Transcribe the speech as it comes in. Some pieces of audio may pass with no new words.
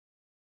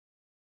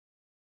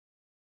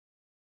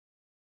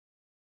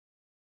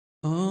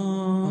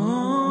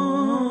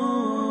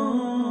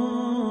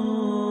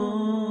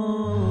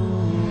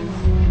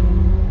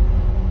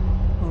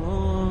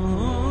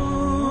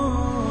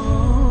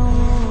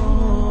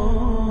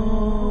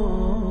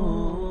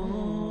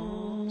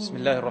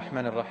الله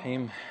الرحمن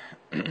الرحيم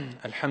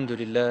الحمد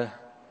لله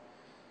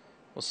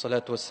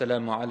والصلاة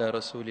والسلام على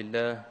رسول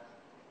الله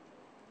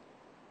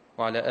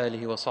وعلى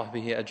آله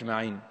وصحبه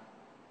أجمعين.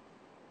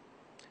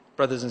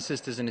 Brothers and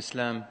sisters in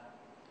Islam,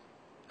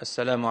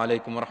 Assalamu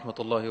alaikum wa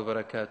rahmatullahi wa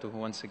barakatuh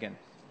once again.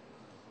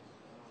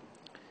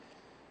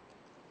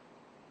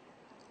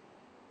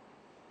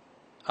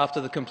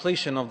 After the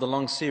completion of the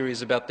long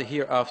series about the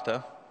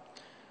hereafter,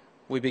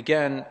 we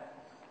began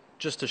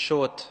just a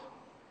short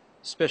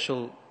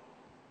special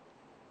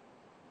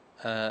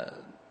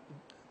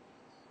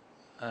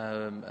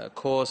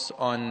course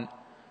on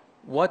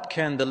what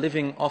can the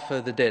living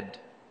offer the dead.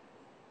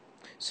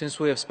 Since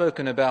we have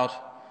spoken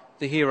about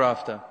the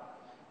hereafter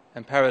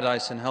and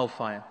paradise and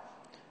hellfire,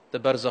 the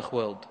barzakh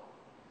world,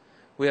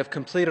 we have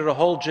completed a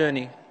whole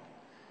journey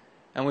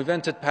and we've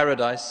entered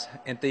paradise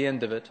at the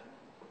end of it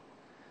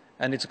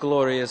and its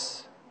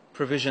glorious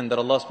provision that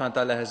Allah subhanahu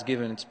wa ta'ala has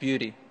given, its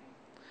beauty.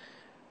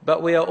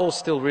 But we are all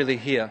still really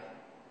here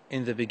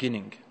in the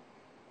beginning.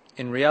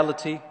 In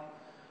reality,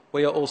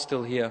 we are all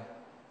still here,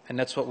 and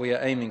that's what we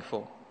are aiming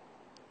for.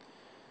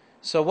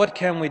 So what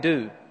can we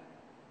do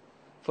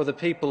for the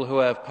people who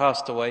have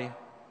passed away?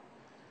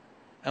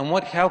 And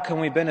how can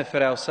we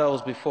benefit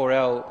ourselves before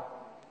our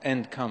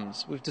end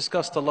comes? We've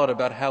discussed a lot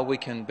about how we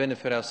can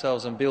benefit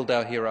ourselves and build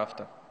our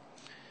hereafter.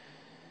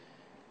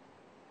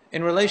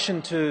 In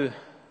relation to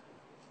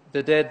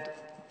the dead,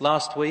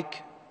 last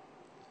week,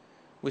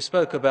 we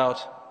spoke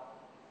about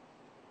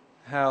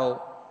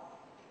how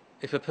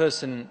if a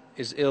person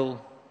is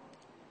ill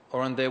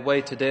or on their way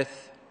to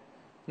death,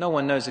 no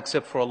one knows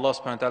except for Allah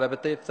subhanahu wa ta'ala,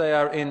 but if they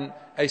are in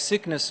a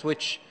sickness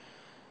which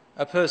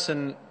a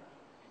person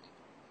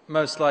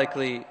most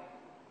likely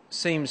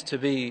seems to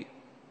be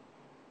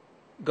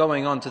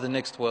going on to the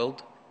next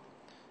world,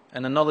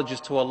 and the knowledge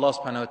is to Allah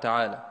subhanahu wa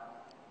ta'ala,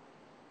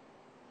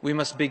 we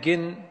must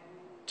begin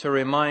to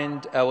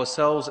remind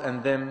ourselves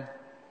and them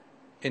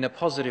in a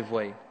positive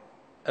way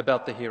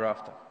about the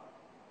hereafter.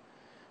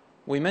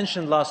 We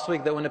mentioned last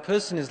week that when a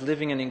person is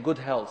living and in good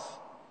health,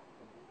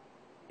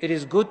 it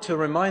is good to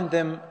remind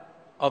them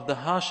of the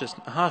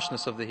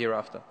harshness of the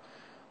hereafter,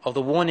 of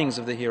the warnings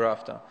of the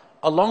hereafter,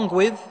 along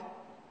with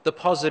the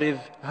positive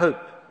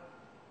hope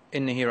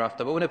in the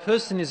hereafter. But when a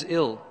person is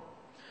ill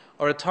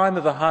or a time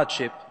of a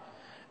hardship,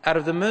 out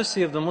of the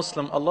mercy of the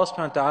Muslim, Allah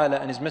subhanahu wa ta'ala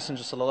and His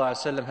Messenger sallallahu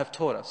alaihi wasallam have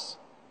taught us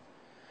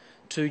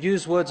to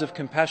use words of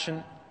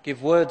compassion,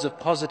 give words of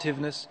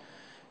positiveness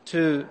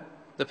to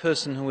the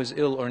person who is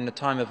ill or in a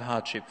time of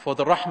hardship. For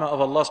the rahmah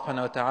of Allah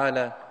subhanahu wa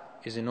ta'ala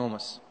is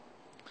enormous.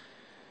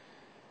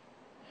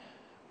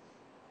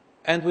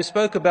 And we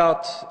spoke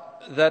about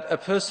that a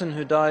person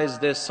who dies,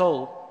 their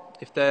soul,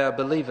 if they are a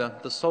believer,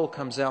 the soul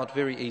comes out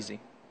very easy.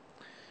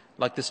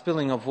 Like the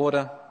spilling of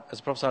water, as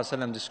the Prophet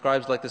ﷺ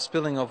describes, like the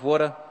spilling of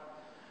water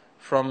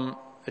from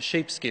a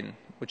sheepskin,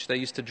 which they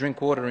used to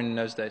drink water in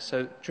those days.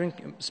 So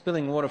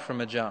spilling water from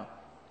a jar.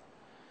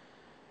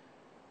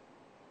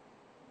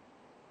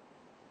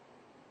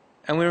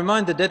 And we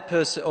remind the dead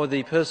person or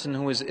the person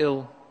who is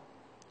ill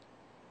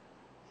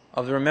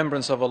of the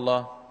remembrance of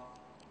Allah,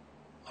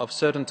 of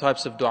certain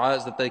types of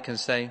du'as that they can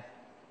say,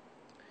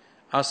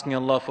 asking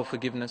Allah for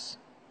forgiveness.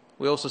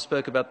 We also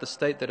spoke about the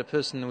state that a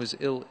person who is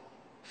ill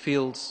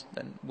feels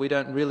that we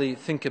don't really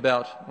think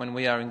about when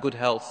we are in good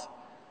health.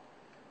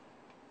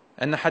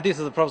 And the hadith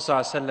of the Prophet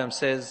ﷺ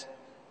says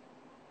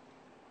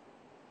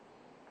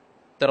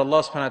that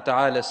Allah subhanahu wa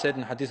ta'ala said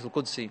in Hadith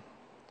al-Qudsi,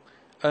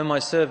 "O my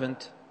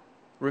servant,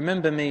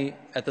 remember me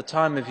at the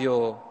time of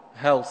your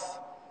health,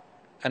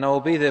 and I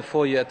will be there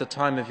for you at the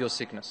time of your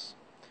sickness.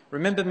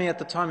 Remember me at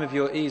the time of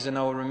your ease, and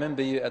I will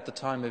remember you at the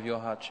time of your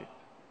hardship."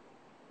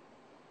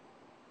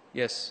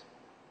 Yes.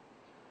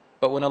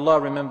 But when Allah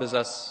remembers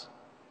us,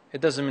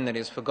 it doesn't mean that He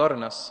has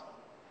forgotten us.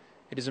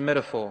 It is a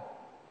metaphor.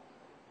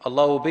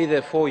 Allah will be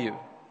there for you.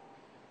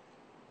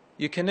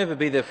 You can never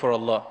be there for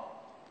Allah.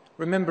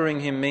 Remembering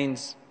Him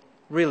means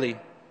really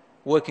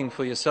working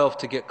for yourself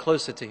to get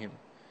closer to Him,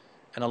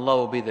 and Allah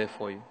will be there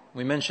for you.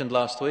 We mentioned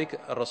last week,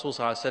 Rasul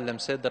ﷺ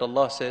said that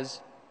Allah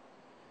says,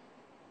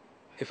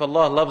 if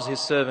Allah loves His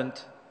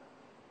servant,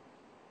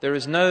 there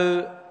is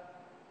no,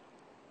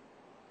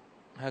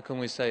 how can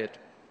we say it?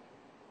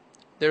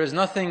 There is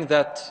nothing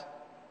that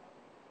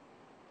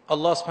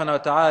Allah subhanahu wa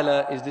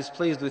ta'ala is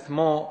displeased with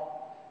more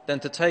than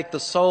to take the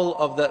soul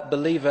of that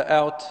believer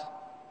out.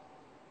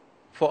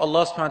 For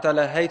Allah subhanahu wa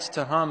ta'ala hates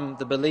to harm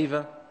the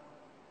believer,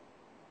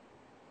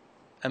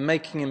 and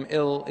making him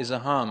ill is a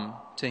harm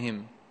to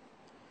him.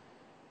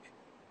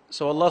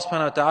 So Allah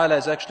subhanahu wa ta'ala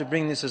is actually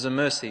bringing this as a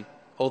mercy,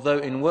 although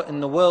in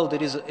the world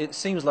it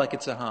seems like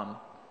it's a harm.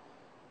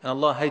 And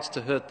Allah hates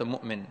to hurt the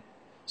mu'min.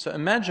 So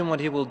imagine what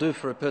He will do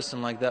for a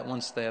person like that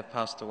once they have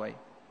passed away.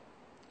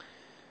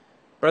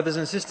 Brothers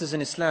and sisters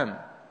in Islam,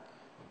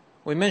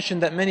 we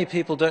mentioned that many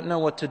people don't know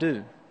what to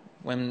do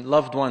when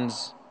loved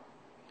ones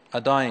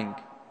are dying.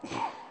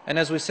 And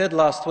as we said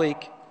last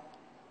week,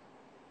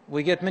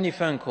 we get many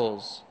phone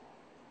calls.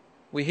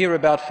 We hear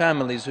about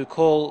families who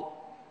call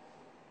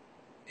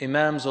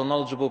imams or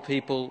knowledgeable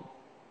people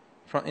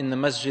in the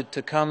masjid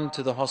to come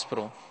to the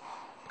hospital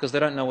because they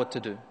don't know what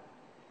to do.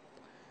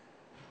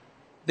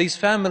 These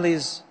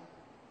families,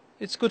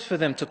 it's good for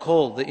them to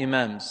call the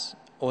imams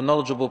or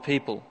knowledgeable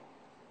people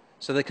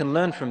so they can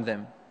learn from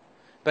them.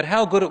 But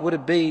how good would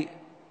it be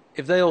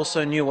if they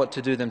also knew what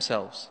to do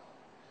themselves?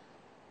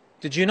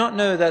 Did you not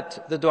know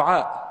that the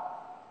dua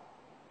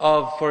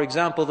of, for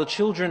example, the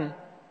children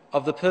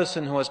of the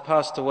person who has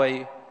passed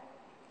away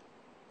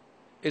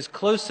is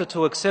closer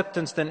to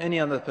acceptance than any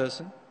other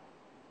person?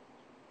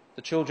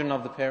 The children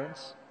of the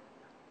parents.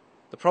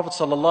 The Prophet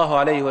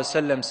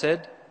ﷺ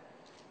said,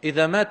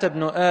 إِذَا مَاتَ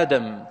ابْنُ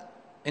آدَمْ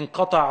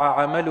انقطع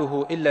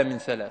عمله إلا من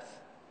ثلاث.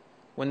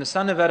 When the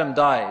son of Adam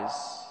dies,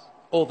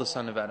 all the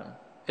son of Adam,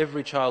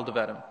 every child of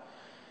Adam,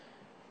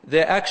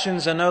 their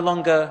actions are no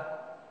longer,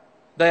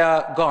 they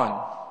are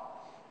gone.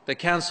 They're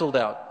cancelled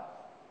out.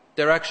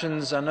 Their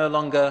actions are no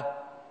longer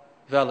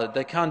valid.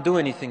 They can't do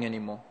anything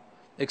anymore,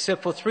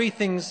 except for three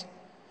things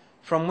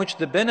from which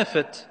the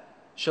benefit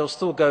shall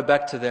still go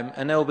back to them,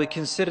 and they will be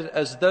considered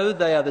as though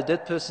they are the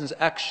dead person's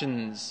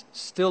actions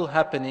still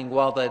happening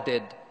while they're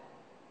dead.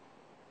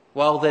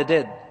 While they're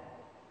dead,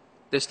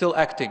 they're still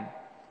acting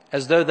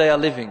as though they are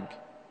living.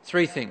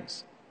 Three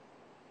things.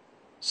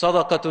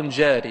 Sadaqatun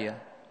jariyah,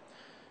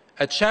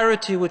 a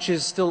charity which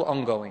is still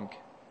ongoing.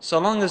 So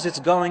long as it's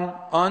going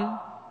on,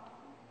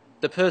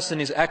 the person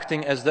is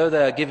acting as though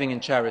they are giving in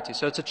charity.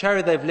 So it's a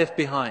charity they've left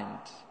behind.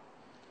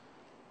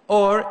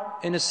 Or,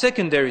 in a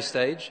secondary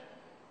stage,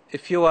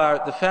 if you are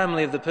the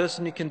family of the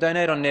person, you can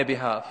donate on their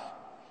behalf.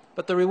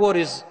 But the reward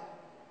is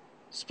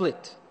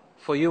split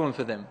for you and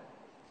for them.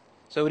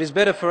 So it is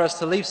better for us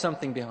to leave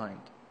something behind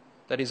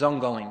that is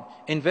ongoing.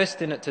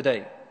 Invest in it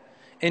today.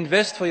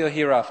 Invest for your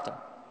hereafter.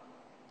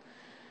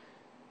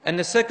 And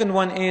the second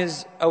one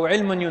is أَوْ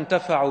عِلْمٌ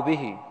يُنْتَفَعُ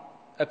بِهِ,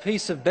 a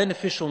piece of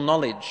beneficial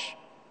knowledge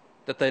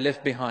that they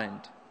left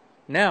behind.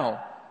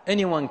 Now,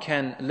 anyone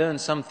can learn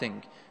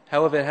something,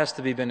 however it has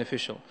to be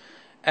beneficial.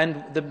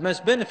 And the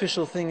most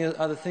beneficial thing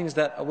are the things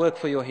that work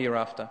for your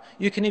hereafter.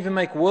 You can even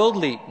make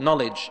worldly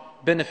knowledge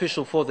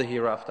beneficial for the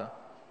hereafter.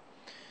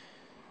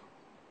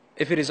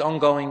 If it is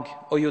ongoing,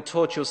 or you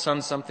taught your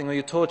son something, or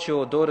you taught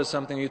your daughter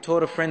something, or you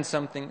taught a friend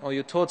something, or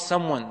you taught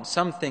someone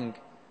something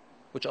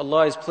which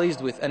Allah is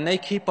pleased with, and they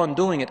keep on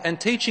doing it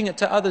and teaching it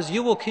to others,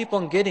 you will keep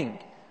on getting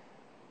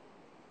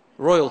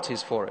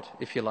royalties for it,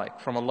 if you like,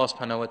 from Allah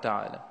subhanahu wa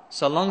ta'ala.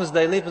 So long as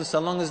they live and so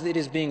long as it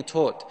is being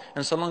taught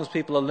and so long as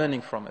people are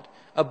learning from it.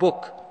 A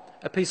book,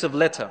 a piece of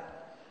letter,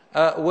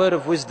 a word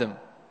of wisdom,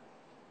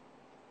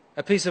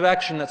 a piece of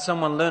action that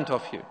someone learnt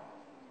off you,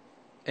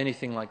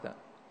 anything like that.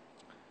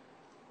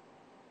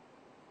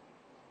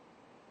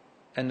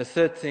 And the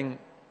third thing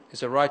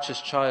is a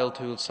righteous child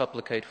who will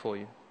supplicate for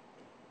you.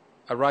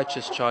 A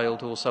righteous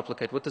child who will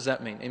supplicate. What does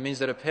that mean? It means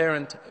that a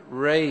parent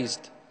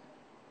raised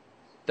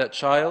that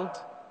child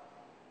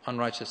on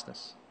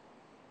righteousness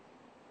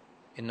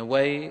in the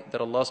way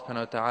that Allah subhanahu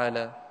wa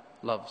ta'ala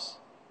loves.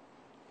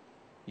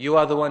 You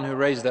are the one who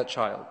raised that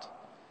child.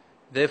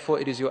 Therefore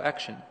it is your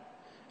action.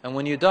 And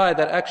when you die,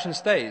 that action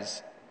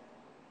stays.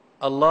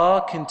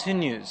 Allah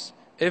continues.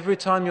 Every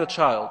time your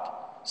child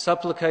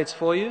supplicates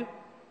for you,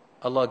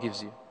 Allah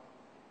gives you.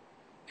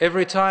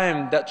 Every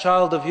time that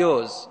child of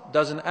yours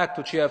does an act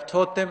which you have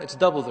taught them, it's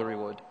double the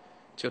reward.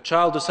 It's your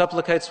child who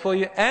supplicates for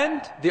you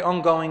and the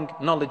ongoing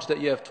knowledge that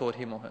you have taught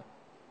him or her.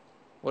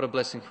 What a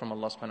blessing from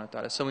Allah subhanahu wa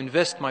ta'ala. So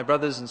invest, my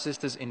brothers and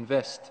sisters,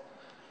 invest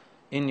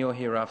in your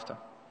hereafter.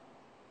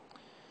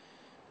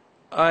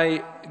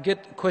 I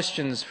get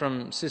questions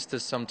from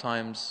sisters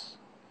sometimes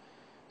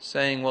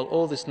saying, well,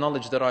 all this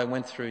knowledge that I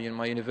went through in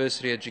my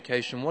university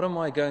education, what am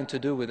I going to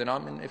do with it? I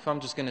mean, if I'm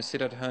just going to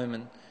sit at home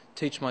and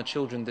teach my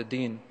children the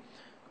deen.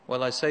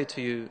 Well, I say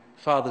to you,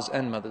 fathers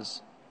and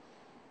mothers,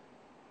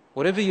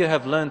 whatever you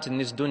have learnt in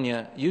this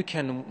dunya, you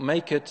can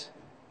make it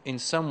in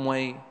some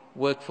way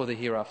work for the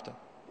hereafter.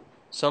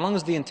 So long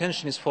as the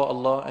intention is for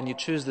Allah and you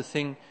choose the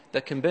thing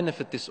that can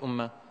benefit this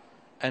ummah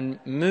and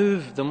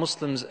move the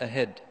Muslims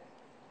ahead.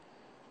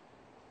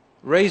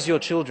 Raise your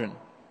children.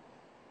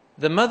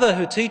 The mother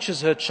who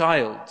teaches her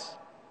child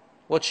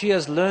what she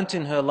has learnt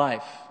in her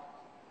life,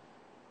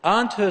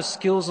 aren't her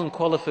skills and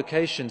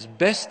qualifications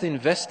best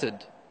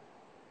invested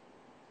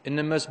in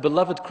the most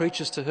beloved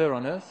creatures to her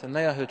on earth, and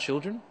they are her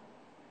children?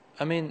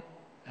 I mean,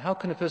 how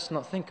can a person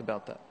not think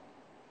about that?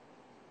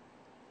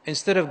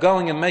 Instead of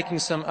going and making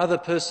some other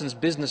person's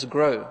business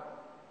grow,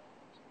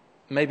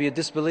 maybe a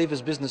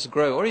disbeliever's business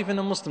grow, or even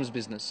a Muslim's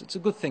business, it's a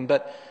good thing,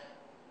 but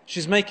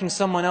she's making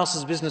someone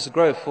else's business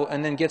grow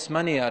and then gets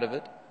money out of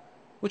it,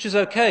 which is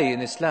okay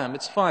in Islam.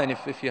 It's fine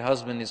if your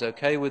husband is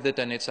okay with it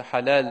and it's a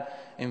halal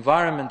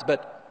environment,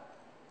 but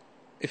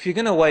if you're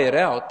going to weigh it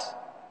out,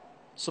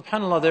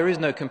 subhanAllah, there is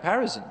no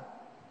comparison.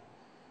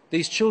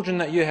 These children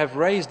that you have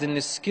raised in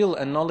this skill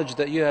and knowledge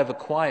that you have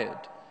acquired,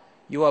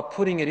 you are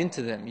putting it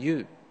into them,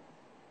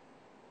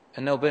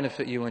 and they'll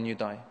benefit you when you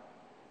die.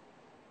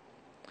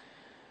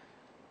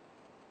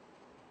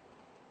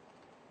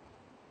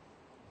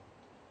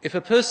 If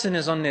a person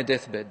is on their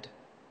deathbed,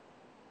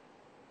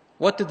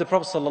 what did the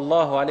Prophet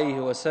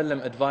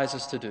ﷺ advise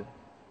us to do?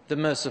 The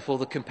merciful,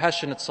 the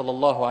compassionate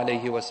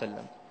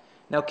ﷺ.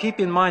 Now keep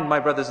in mind, my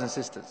brothers and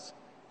sisters,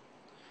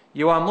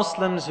 you are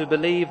Muslims who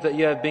believe that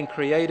you have been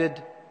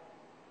created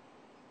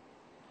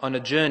on a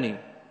journey,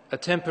 a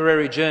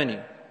temporary journey.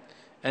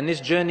 And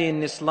this journey in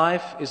this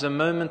life is a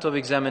moment of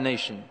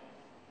examination.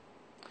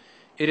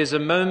 It is a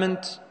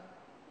moment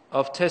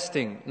of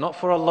testing, not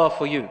for Allah,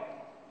 for you.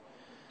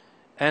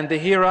 And the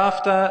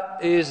hereafter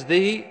is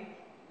the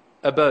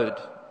abode,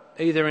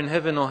 either in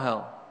heaven or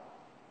hell.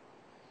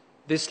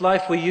 This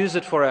life, we use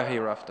it for our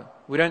hereafter.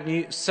 We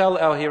don't sell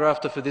our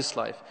hereafter for this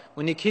life.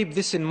 When you keep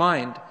this in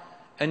mind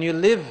and you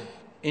live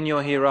in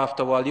your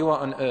hereafter while you are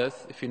on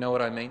earth, if you know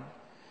what I mean,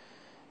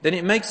 then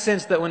it makes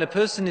sense that when a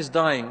person is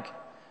dying,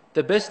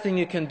 the best thing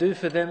you can do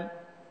for them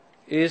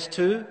is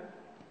to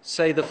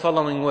say the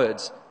following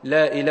words: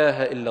 La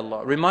ilaha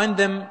illallah. Remind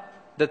them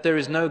that there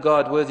is no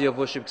God worthy of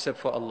worship except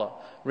for Allah.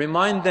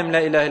 Remind them, La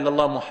ilaha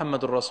illallah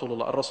Muhammadur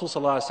Rasulullah. Rasul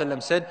sallallahu alaihi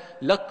wasallam said,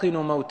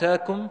 Laqinu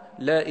mawtakum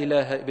la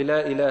ilaha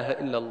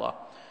illallah.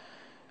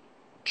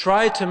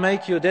 Try to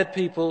make your dead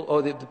people,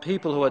 or the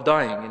people who are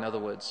dying, in other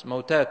words,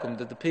 mawtakum,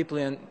 the people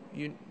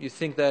you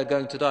think they are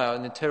going to die, are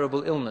in a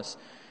terrible illness,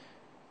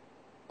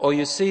 or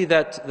you see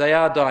that they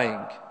are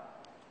dying,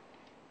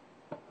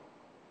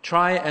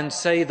 try and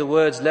say the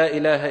words La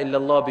ilaha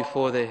illallah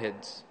before their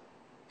heads,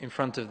 in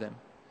front of them.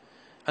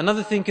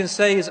 Another thing you can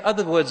say is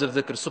other words of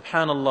dhikr,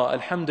 subhanallah,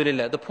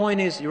 alhamdulillah. The point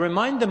is, you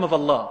remind them of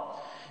Allah.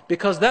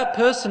 Because that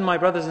person, my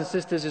brothers and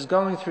sisters, is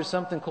going through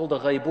something called a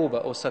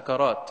ghaybuba or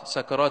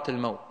sakarat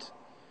al-maut.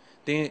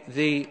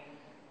 The,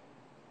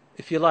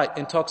 if you like,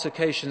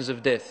 intoxications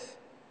of death.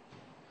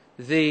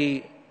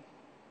 The,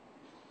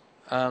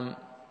 how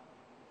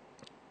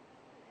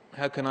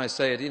can I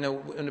say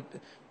it?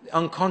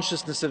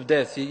 Unconsciousness of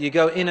death. You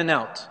go in and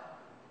out.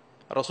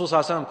 Rasul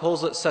sallallahu alaihi wasallam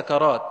calls it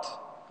sakarat.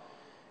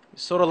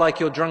 It's sort of like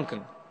you're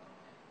drunken.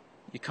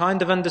 You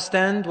kind of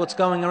understand what's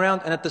going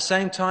around, and at the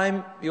same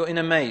time, you're in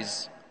a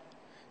maze.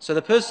 So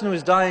the person who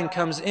is dying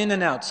comes in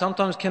and out.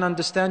 Sometimes can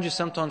understand you,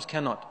 sometimes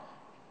cannot.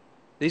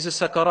 These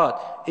are sakarat.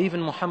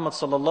 Even Muhammad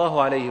sallallahu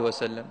alayhi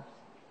wasallam,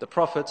 the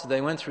prophets, they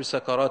went through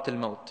sakarat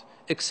al-maut.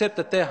 Except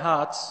that their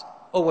hearts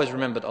always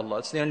remembered Allah.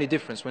 It's the only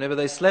difference. Whenever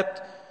they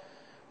slept,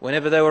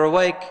 whenever they were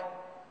awake,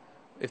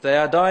 if they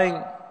are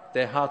dying,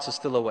 their hearts are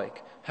still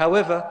awake.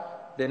 However,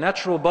 their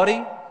natural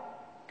body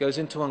goes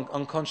into an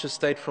unconscious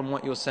state from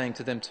what you're saying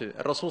to them too.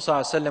 Rasul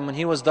sallallahu alaihi wasallam, when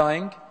he was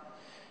dying,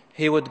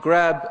 he would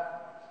grab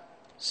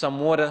some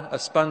water, a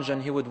sponge,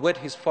 and he would wet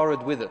his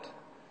forehead with it,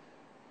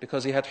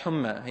 because he had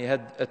humma, he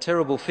had a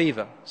terrible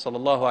fever,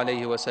 sallallahu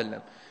alaihi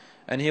wasallam.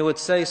 And he would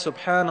say,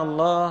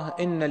 Subhanallah,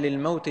 inna lil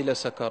mawti la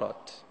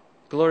sakarat.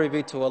 Glory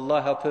be to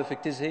Allah, how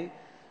perfect is He.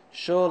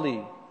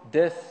 Surely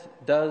death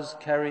does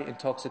carry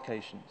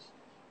intoxications.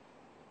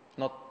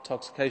 Not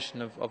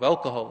intoxication of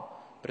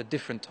alcohol, but a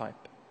different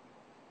type.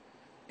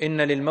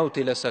 Inna lil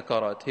mawti la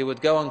sakarat. He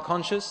would go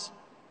unconscious,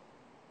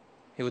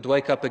 he would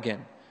wake up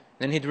again.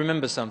 Then he'd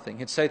remember something.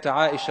 He'd say to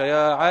Aisha,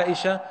 Ya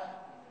Aisha,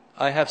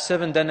 I have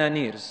 7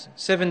 dananirs,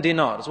 7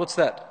 dinars. What's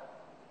that?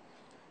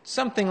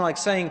 Something like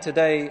saying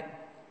today,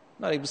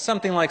 no, it was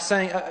something like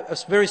saying a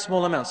very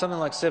small amount, something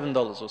like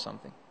 $7 or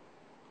something,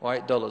 or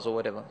 $8 or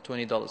whatever,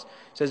 $20. He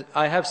says,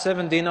 I have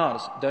 7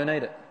 dinars,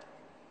 donate it.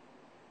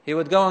 He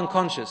would go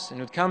unconscious and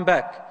would come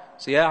back.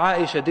 So, Ya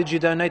Aisha, did you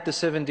donate the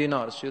 7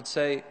 dinars? She would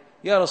say,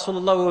 Ya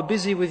Rasulullah, we were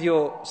busy with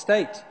your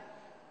state.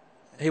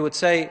 He would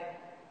say,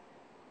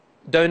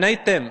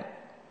 donate them.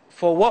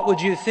 For what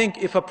would you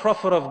think if a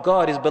prophet of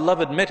God, his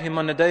beloved, met him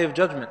on the day of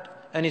judgment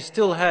and he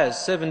still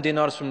has 7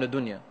 dinars from the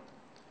dunya?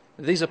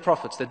 These are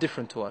prophets, they're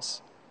different to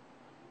us.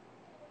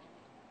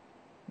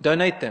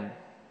 Donate them.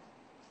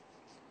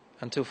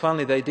 Until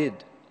finally they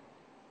did.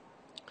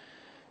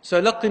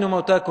 So,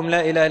 لَقِّنُوا مَوْتَاكُمْ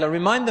لَا إِلَهَ إِلَّا.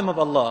 Remind them of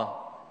Allah.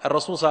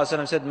 Rasul sallallahu alaihi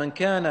wasallam said, "Man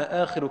kana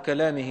akhiru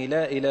kalamihi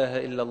la ilaha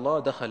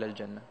illallah dakhala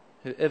al-jannah."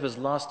 Whoever's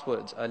last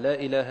words are La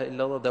ilaha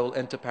illallah, they will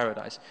enter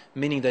paradise.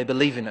 Meaning they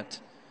believe in it.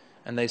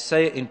 And they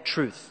say it in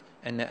truth.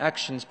 And their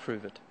actions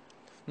prove it.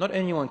 Not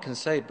anyone can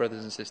say it,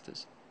 brothers and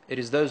sisters. It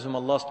is those whom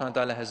Allah subhanahu wa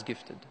ta'ala has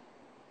gifted.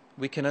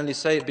 We can only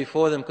say it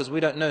before them because we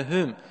don't know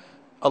whom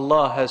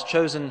Allah has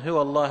chosen, who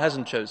Allah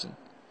hasn't chosen.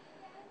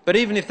 But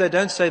even if they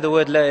don't say the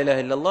word La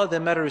ilaha illallah, their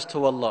matter is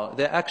to Allah.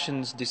 Their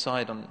actions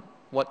decide on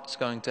what's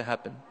going to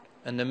happen.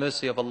 And the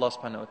mercy of Allah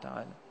subhanahu wa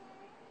ta'ala.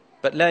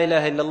 But La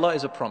ilaha illallah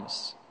is a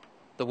promise.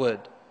 The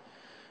word.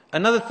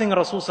 Another thing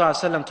Rasul sallallahu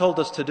alaihi wasallam told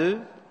us to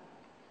do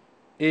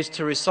is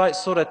to recite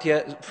Surah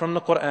from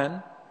the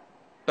Quran,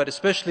 but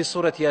especially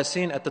Surah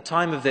Yasin at the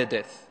time of their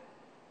death,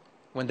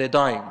 when they're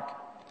dying.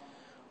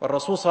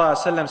 Rasul sallallahu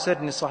alaihi wasallam said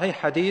in the Sahih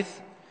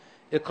Hadith,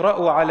 "Iqra'u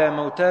ala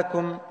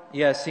mawtakum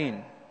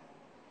Yasin."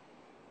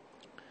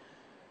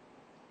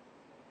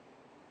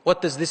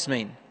 What does this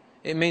mean?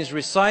 It means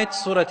recite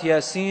Surah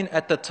Yasin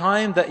at the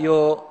time that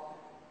your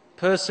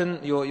person,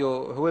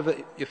 whoever,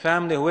 your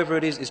family, whoever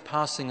it is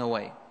passing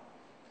away.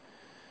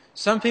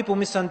 Some people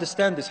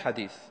misunderstand this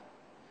hadith.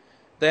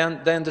 They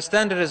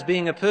understand it as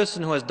being a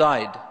person who has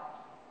died.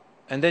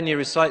 And then you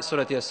recite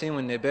Surah Yasin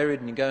when they're buried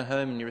and you go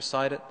home and you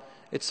recite it.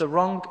 It's a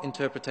wrong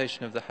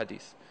interpretation of the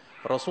hadith.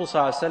 Rasul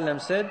sallallahu alaihi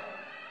wasallam said,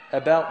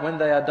 about when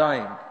they are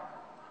dying,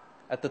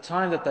 at the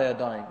time that they are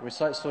dying,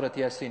 recite Surah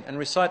Yasin and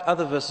recite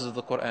other verses of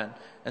the Quran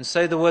and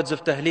say the words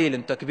of Tahleel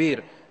and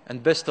Takbir,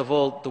 and best of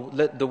all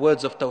the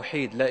words of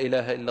Tawheed, La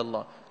ilaha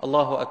illallah,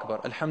 Allahu Akbar,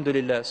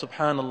 Alhamdulillah,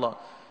 Subhanallah.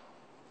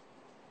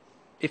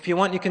 If you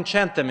want, you can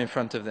chant them in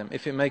front of them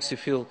if it makes you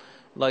feel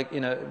like,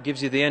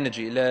 gives you the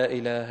energy. La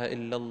ilaha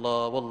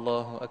illallah,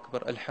 Wallahu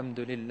Akbar,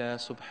 Alhamdulillah,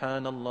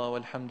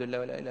 Subhanallah, Walhamdulillah,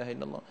 wa la ilaha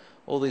illallah.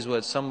 All these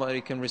words.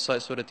 Somebody can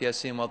recite Surah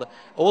Yasin.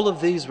 All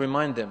of these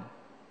remind them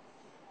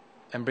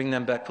and bring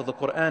them back. For the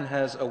Quran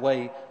has a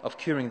way of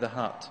curing the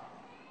heart.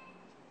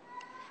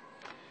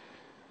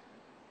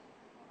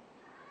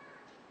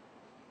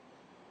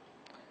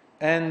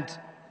 And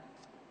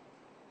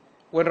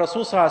when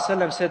Rasul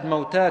ﷺ said,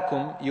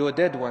 Mawtakum, your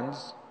dead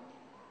ones,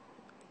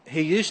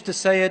 he used to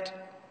say it,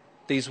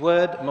 these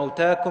words,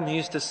 Mawtakum, he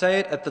used to say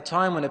it at the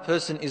time when a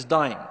person is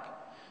dying.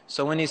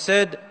 So when he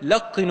said,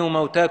 Laqinu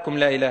Mawtakum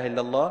la ilaha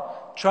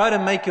illallah, try to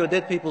make your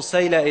dead people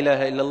say La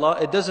ilaha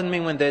illallah, it doesn't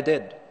mean when they're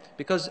dead,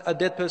 because a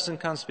dead person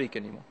can't speak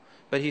anymore.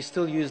 But he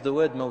still used the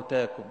word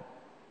Mawtakum.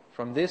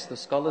 From this, the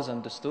scholars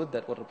understood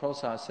that what the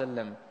Prophet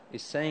ﷺ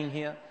is saying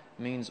here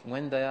means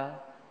when they are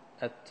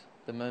at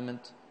the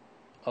moment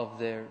of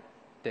their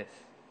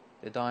death.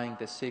 They're dying,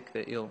 they're sick,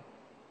 they're ill.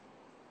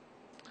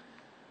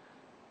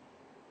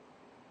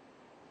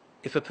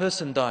 If a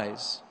person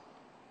dies,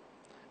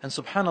 and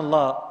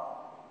subhanallah,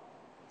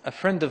 a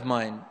friend of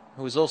mine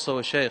who is also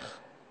a sheikh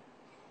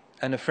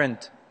and a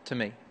friend to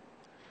me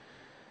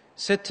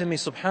said to me,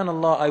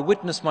 subhanallah, I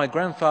witnessed my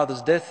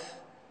grandfather's death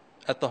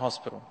at the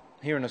hospital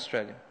here in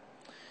Australia.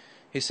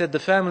 He said the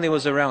family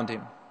was around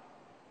him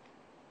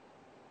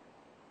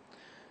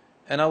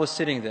and I was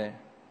sitting there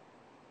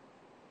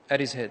at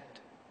his head,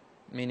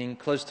 meaning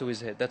close to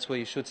his head. That's where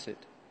you should sit,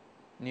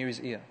 near his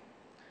ear.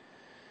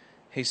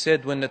 He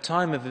said when the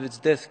time of his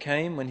death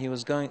came, when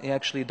he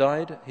actually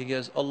died, he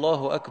goes,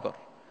 Allahu Akbar.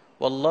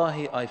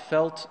 Wallahi, I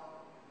felt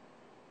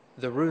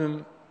the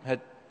room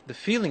the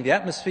feeling, the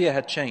atmosphere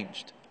had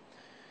changed.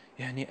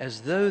 Yani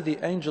as though the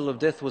angel of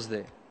death was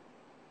there.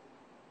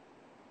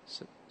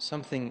 So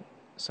something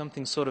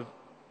sort of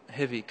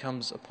heavy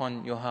comes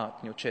upon your heart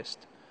and your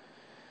chest.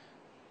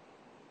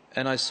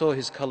 And I saw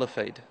his color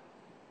fade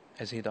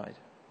as he died.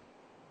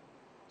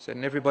 So,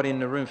 and everybody in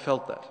the room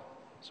felt that.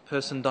 This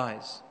person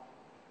dies.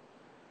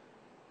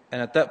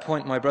 And at that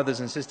point, my brothers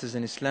and sisters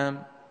in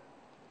Islam,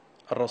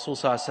 Rasul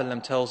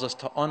ﷺ tells us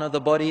to honor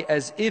the body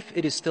as if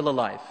it is still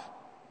alive.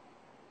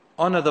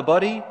 Honor the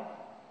body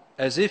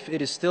as if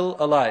it is still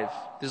alive.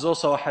 There's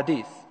also a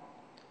hadith.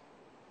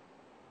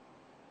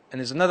 And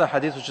there's another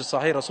hadith which is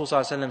sahih. Rasul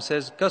ﷺ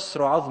says,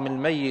 كَسْرُ عَظْمِ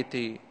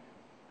الْمَيِّتِ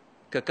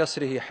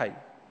كَكَسْرِهِ حَيٍّ.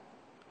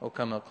 Or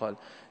kama qal.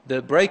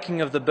 The breaking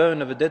of the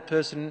bone of a dead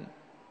person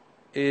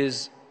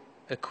is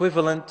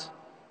equivalent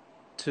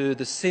to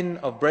the sin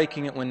of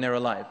breaking it when they're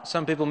alive.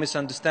 Some people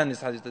misunderstand this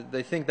hadith.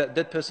 They think that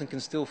dead person can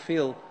still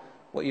feel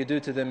what you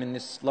do to them in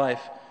this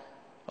life.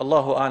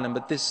 Allahu a'lam,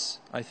 but this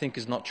I think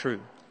is not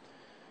true.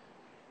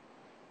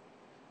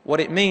 What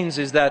it means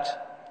is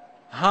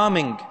that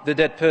harming the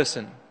dead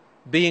person,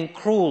 being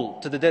cruel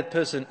to the dead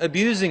person,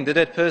 abusing the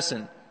dead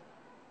person,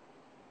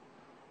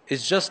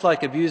 is just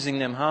like abusing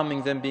them,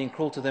 harming them, being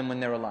cruel to them when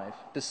they're alive.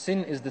 The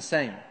sin is the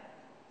same.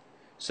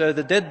 So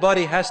the dead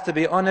body has to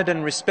be honored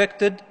and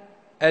respected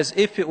as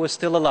if it was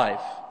still alive,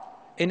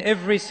 in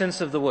every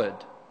sense of the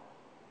word.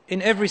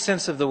 In every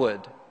sense of the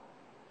word.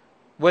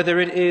 Whether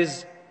it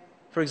is,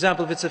 for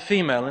example, if it's a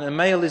female and a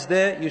male is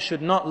there, you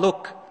should not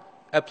look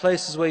at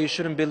places where you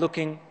shouldn't be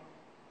looking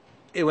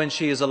when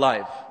she is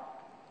alive.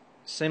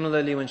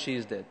 Similarly when she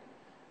is dead.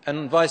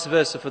 And vice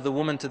versa for the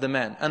woman to the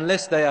man.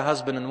 Unless they are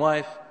husband and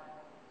wife,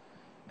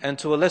 and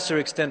to a lesser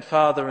extent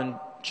father and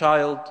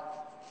child,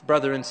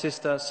 brother and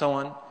sister, so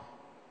on.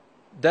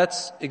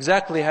 That's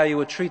exactly how you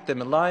would treat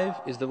them alive,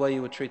 is the way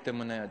you would treat them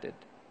when they are dead.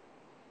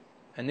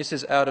 And this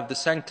is out of the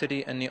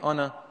sanctity and the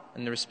honor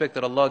and the respect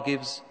that Allah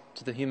gives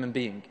to the human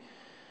being.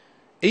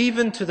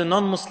 Even to the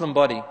non-Muslim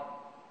body.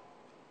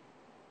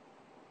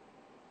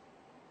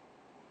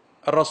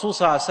 Rasul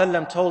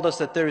ﷺ told us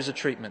that there is a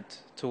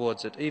treatment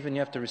towards it. Even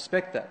you have to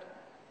respect that.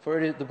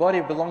 For the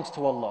body belongs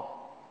to Allah.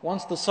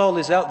 Once the soul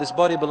is out, this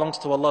body belongs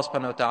to Allah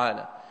subhanahu wa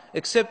ta'ala.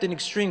 Except in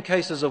extreme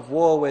cases of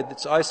war where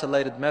it's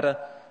isolated matter,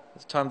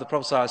 at the time of the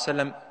Prophet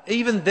ﷺ,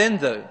 even then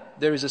though,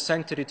 there is a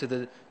sanctity to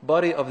the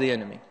body of the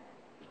enemy.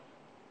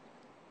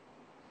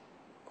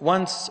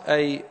 Once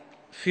a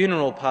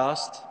funeral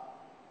passed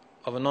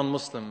of a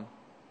non-Muslim,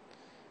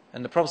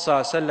 and the Prophet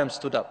ﷺ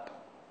stood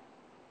up.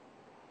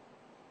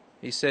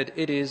 He said,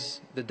 it is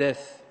the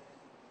death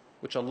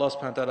which Allah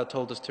subhanahu wa ta'ala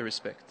told us to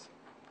respect.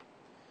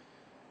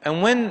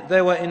 And when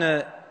they were in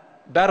a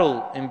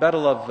battle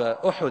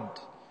of Uhud,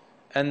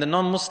 and the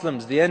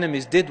non-Muslims, the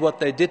enemies, did what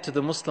they did to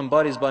the Muslim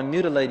bodies by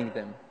mutilating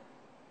them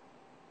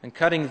and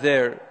cutting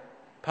their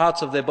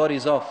parts of their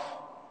bodies off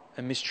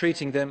and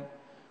mistreating them,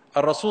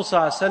 Rasul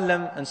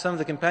ﷺ and some of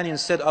the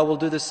companions said, I will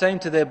do the same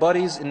to their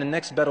bodies in the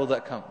next battle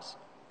that comes.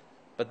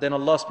 But then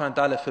Allah subhanahu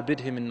wa ta'ala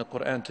forbid him in the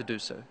Quran to do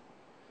so.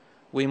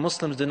 We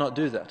Muslims do not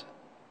do that.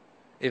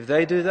 If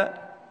they do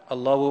that,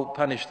 Allah will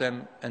punish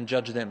them and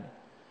judge them.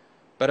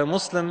 But a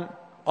Muslim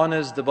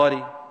honors the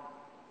body.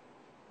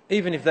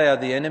 Even if they are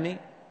the enemy,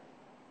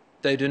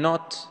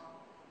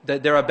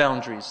 there are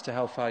boundaries to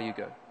how far you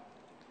go.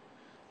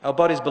 Our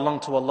bodies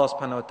belong to Allah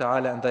subhanahu wa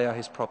ta'ala and they are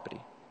His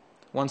property.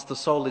 Once the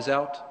soul is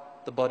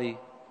out, the body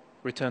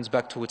returns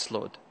back to its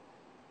Lord.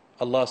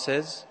 Allah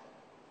says,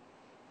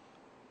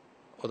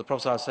 or the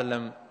Prophet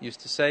ﷺ used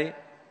to say,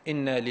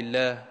 Inna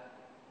lillah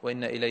wa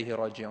inna ilayhi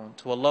raji'un.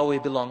 To Allah we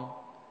belong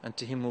and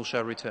to Him we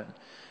shall return.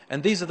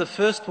 And these are the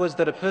first words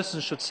that a person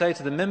should say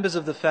to the members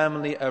of the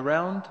family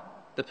around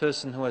the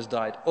person who has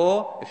died.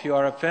 Or, if you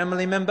are a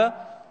family member,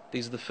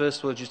 these are the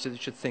first words you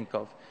should think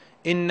of.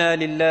 Inna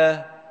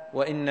lillah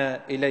wa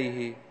inna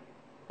ilayhi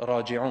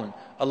raji'un.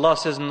 Allah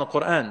says in the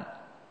Quran,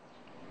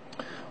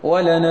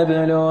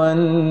 وَلَنَبْلُوَنَّكُمْ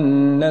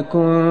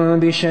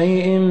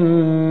بِشَيْءٍ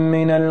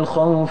مِّنَ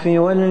الْخَوْفِ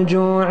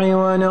وَالْجُوعِ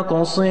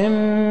وَنَقْصٍ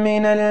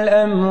مِّنَ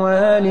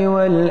الْأَمْوَالِ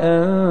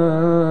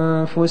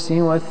وَالْأَنفُسِ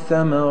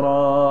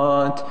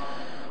وَالثَّمَرَاتِ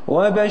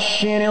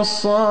وَبَشِّرِ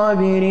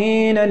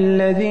الصَّابِرِينَ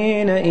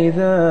الَّذِينَ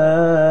إِذَا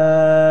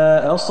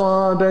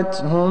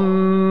أَصَابَتْهُم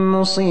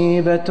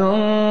مُّصِيبَةٌ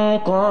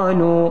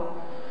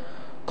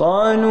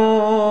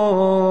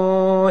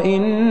قالوا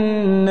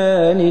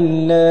إِنَّا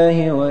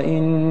لِلَّهِ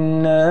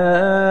وَإِنَّا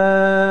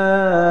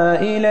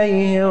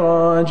إِلَيْهِ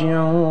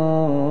راجعون.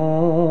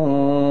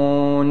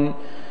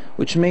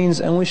 Which means,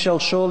 and we shall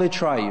surely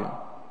try you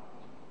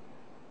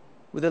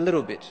with a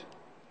little bit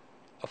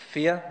of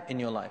fear in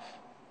your life,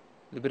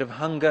 a little bit of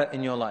hunger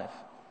in your life,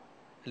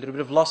 a little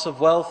bit of loss of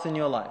wealth in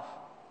your life,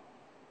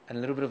 and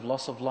a little bit of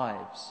loss of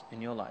lives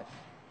in your life,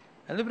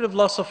 and a little bit of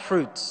loss of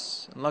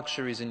fruits and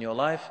luxuries in your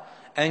life.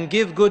 And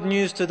give good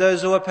news to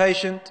those who are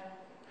patient,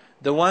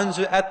 the ones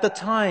who at the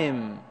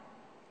time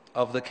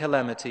of the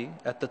calamity,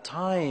 at the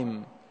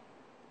time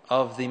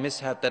of the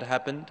mishap that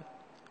happened,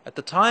 at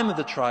the time of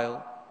the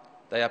trial,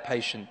 they are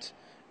patient.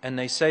 And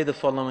they say the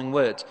following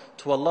words,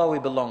 to Allah we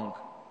belong,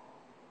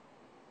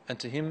 and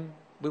to Him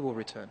we will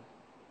return.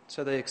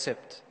 So they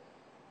accept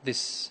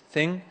this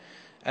thing.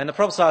 And the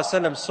Prophet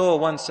ﷺ saw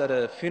once at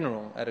a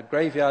funeral, at a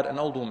graveyard, an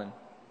old woman.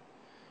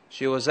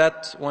 She was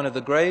at one of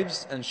the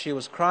graves and she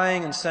was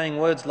crying and saying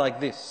words like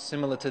this,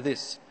 similar to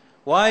this.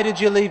 Why did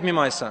you leave me,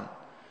 my son?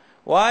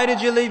 Why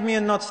did you leave me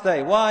and not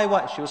stay? Why?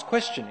 She was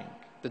questioning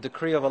the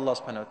decree of Allah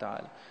subhanahu wa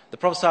ta'ala. The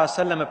Prophet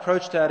ﷺ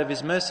approached her out of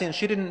his mercy and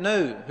she didn't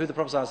know who the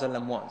Prophet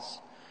ﷺ was.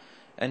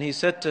 And he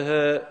said to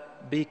her,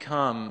 be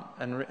calm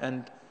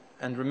and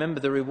remember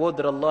the reward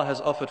that Allah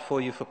has offered for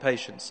you for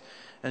patience.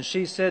 And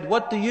she said,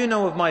 what do you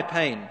know of my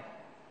pain?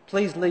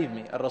 Please leave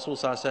me. Rasul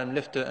ﷺ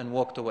left her and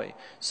walked away.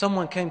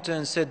 Someone came to her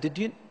and said,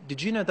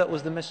 did you know that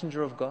was the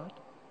messenger of God?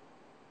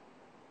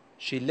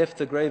 She left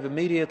the grave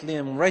immediately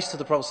and raced to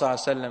the Prophet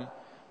ﷺ,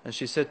 and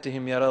she said to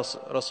him, Ya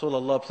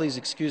Rasulullah, please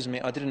excuse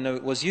me, I didn't know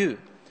it was you.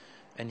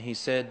 And he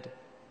said,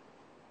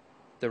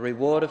 the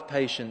reward of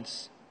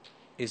patience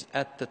is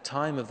at the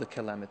time of the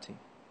calamity,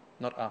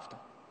 not after.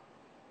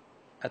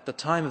 At the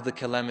time of the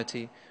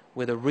calamity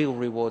where the real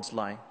rewards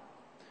lie.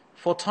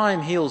 For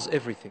time heals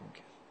everything.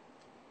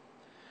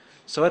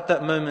 So at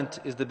that moment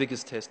is the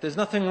biggest test. There's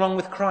nothing wrong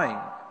with crying,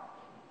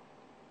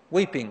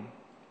 weeping.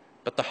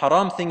 But the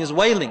haram thing is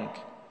wailing,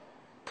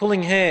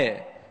 pulling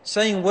hair,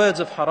 saying words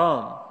of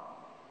haram,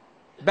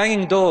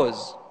 banging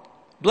doors,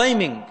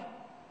 blaming.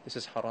 This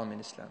is haram in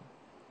Islam.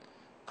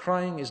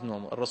 Crying is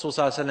normal. Rasul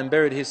ﷺ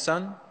buried his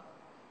son,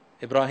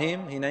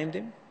 Ibrahim, he named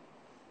him,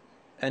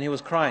 and he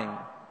was crying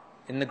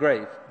in the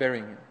grave,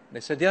 burying him.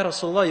 They said, Ya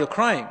Rasulullah, you're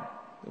crying.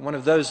 One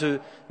of those who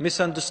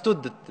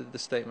misunderstood the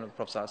statement of the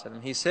Prophet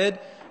ﷺ. He said,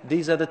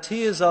 these are the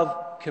tears of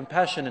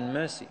compassion and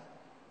mercy.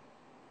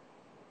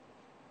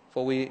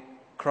 For we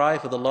cry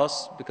for the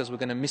loss because we're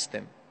going to miss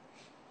them.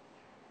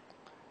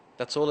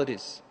 That's all it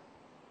is.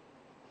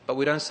 But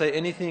we don't say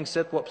anything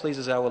except what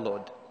pleases our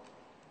Lord.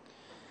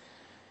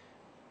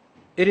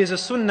 It is a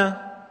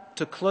sunnah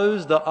to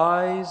close the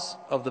eyes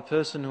of the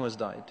person who has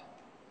died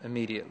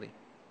immediately.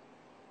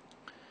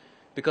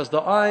 Because the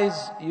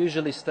eyes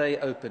usually stay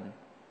open.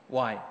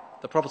 Why?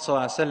 The Prophet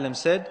ﷺ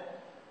said,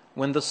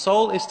 when the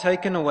soul is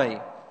taken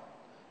away,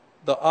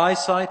 the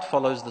eyesight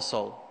follows the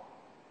soul.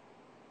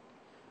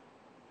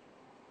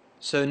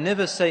 So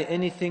never say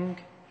anything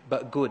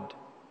but good.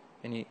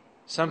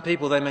 Some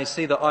people, they may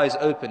see the eyes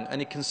open,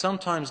 and it can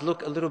sometimes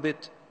look a little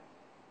bit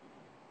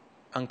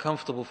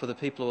uncomfortable for the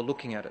people who are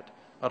looking at it.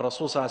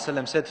 Rasul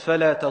ﷺ said,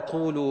 فَلَا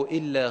تَقُولُوا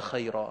إِلَّا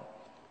خَيْرًا.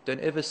 Don't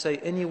ever say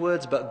any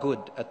words but good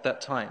at that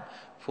time,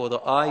 for the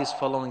eye is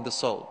following the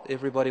soul.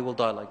 Everybody will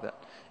die like that.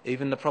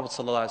 Even the Prophet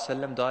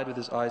ﷺ died with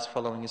his eyes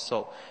following his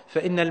soul.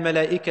 فَإِنَّ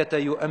الْمَلَائِكَةَ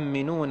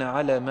يُؤَمِّنُونَ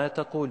عَلَى مَا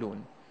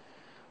تَقُولُونَ.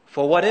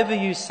 For whatever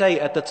you say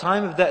at the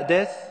time of that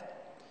death,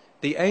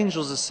 the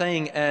angels are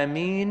saying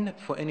Ameen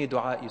for any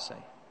dua you say.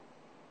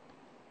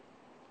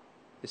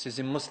 This is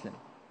in Muslim,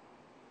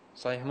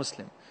 Sahih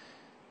Muslim.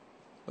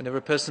 Whenever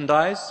a person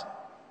dies,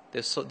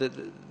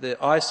 their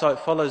eyesight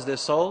follows their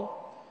soul.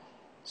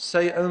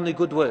 Say only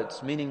good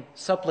words, meaning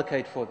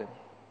supplicate for them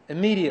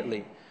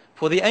immediately.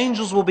 For the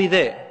angels will be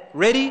there,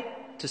 ready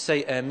to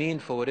say Ameen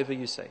for whatever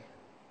you say.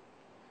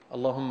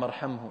 Allahumma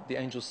arhamhu, the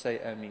angels say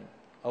Ameen.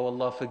 Oh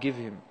Allah, forgive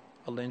him.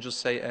 The angels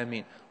say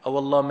Ameen. Oh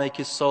Allah, make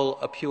his soul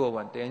a pure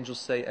one. The angels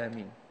say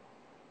Ameen.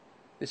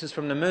 This is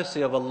from the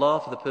mercy of Allah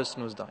for the person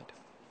who has died.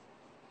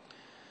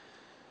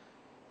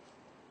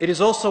 It is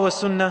also a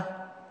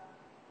sunnah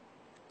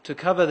to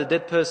cover the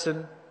dead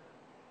person,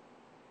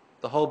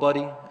 the whole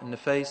body and the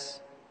face,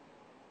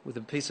 with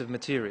a piece of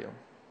material.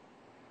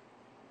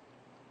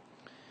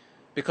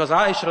 Because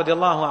Aisha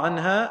radiallahu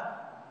anha,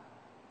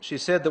 she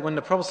said that when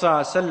the Prophet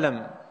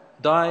ﷺ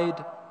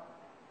died,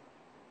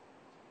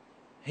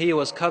 he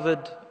was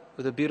covered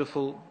with a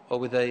beautiful or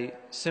with a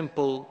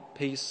simple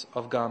piece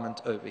of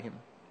garment over him.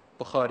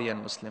 Bukhari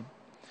and Muslim.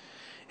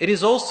 It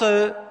is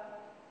also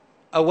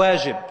a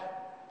wajib,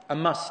 a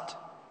must,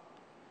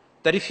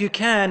 that if you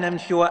can and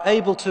if you are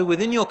able to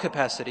within your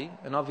capacity,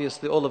 and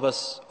obviously all of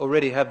us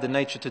already have the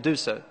nature to do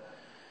so,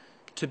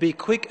 to be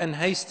quick and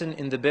hasten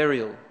in the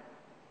burial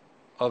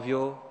of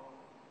your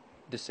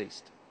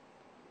deceased.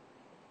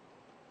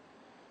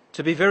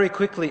 To be very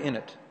quickly in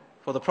it.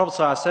 For the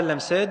Prophet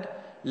ﷺ said,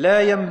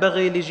 لا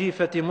ينبغي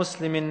لجيفة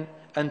مسلم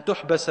أن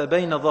تحبس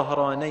بين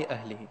ظهراني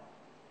أهله.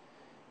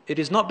 It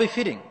is not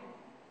befitting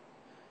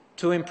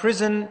to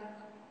imprison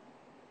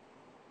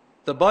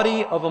the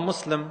body of a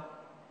Muslim,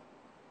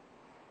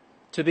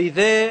 to be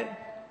there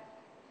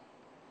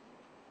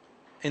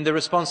in the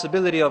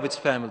responsibility of its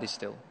family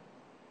still.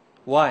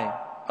 Why?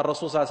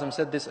 Rasul ﷺ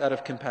said this out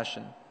of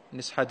compassion. And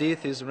this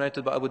hadith is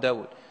narrated by Abu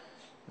Dawud.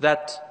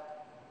 That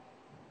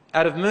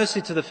out of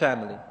mercy to the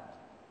family,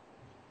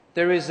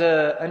 there is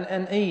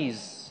an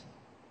ease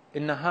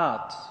in the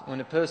heart when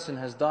a person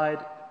has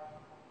died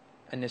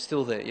and they're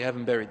still there. You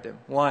haven't buried them.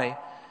 Why?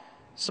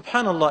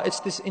 Subhanallah, it's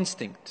this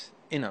instinct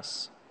in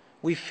us.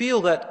 We feel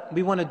that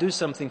we want to do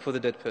something for the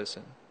dead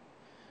person.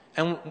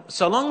 And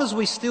so long as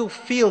we still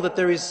feel that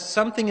there is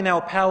something in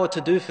our power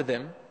to do for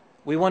them,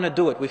 we want to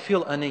do it. We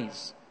feel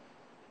unease.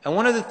 And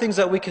one of the things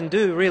that we can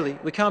do, really,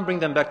 we can't bring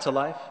them back to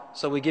life,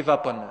 so we give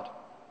up on that.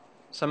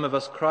 Some of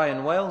us cry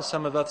and wail,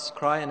 some of us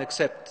cry and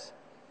accept.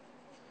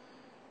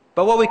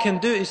 But what we can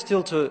do is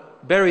still to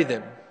bury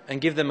them and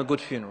give them a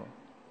good funeral.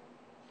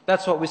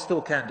 That's what we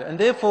still can do. And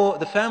therefore,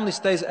 the family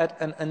stays at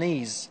an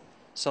ease,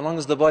 so long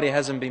as the body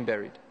hasn't been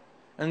buried.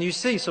 And you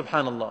see,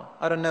 subhanallah,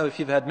 I don't know if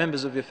you've had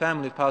members of your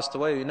family who passed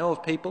away, or you know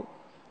of people,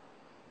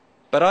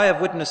 but I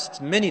have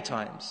witnessed many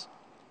times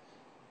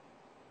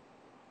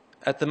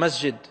at the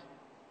masjid,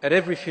 at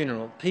every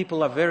funeral,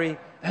 people are very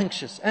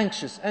anxious.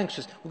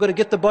 We've got to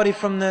get the body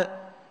from the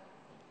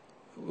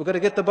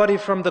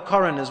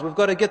coroners. We've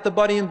got to get the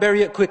body and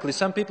bury it quickly.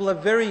 Some people are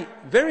very,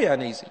 very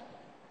uneasy.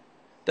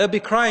 They'll be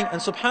crying,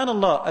 and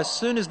subhanallah, as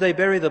soon as they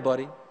bury the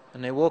body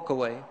and they walk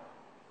away,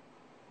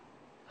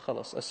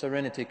 khalas, a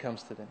serenity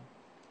comes to them.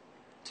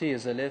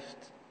 Tears are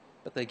left,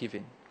 but they give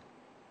in.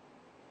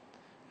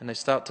 And they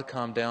start to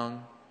calm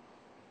down,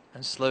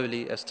 and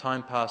slowly, as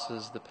time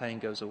passes, the pain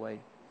goes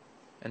away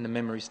and the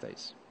memory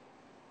stays.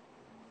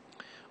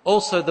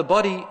 Also, the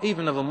body,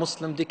 even of a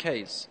Muslim,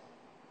 decays.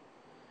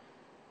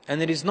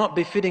 And it is not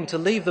befitting to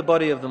leave the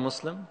body of the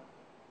Muslim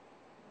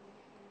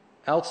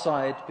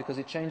outside because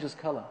it changes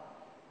color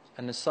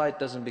and the sight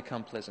doesn't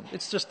become pleasant.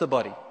 It's just the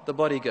body. The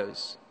body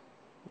goes.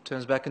 It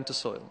turns back into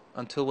soil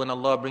until when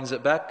Allah brings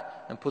it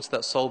back and puts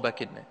that soul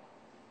back in there.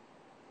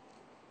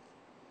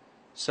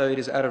 So it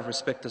is out of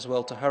respect as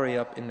well to hurry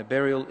up in the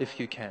burial if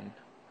you can.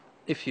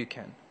 If you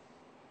can.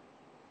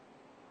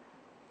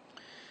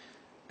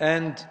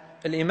 And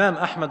Imam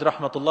Ahmad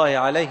rahmatullahi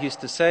alayhi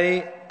used to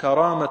say,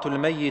 Karamatul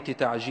mayyiti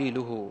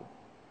ta'jiluhu.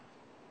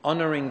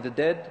 Honoring the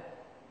dead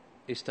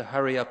is to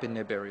hurry up in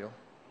their burial.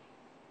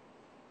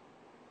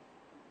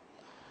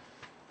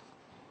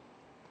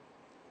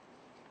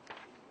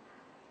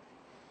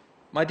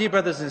 My dear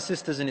brothers and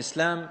sisters in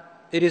Islam,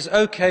 it is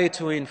okay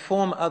to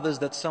inform others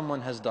that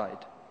someone has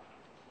died.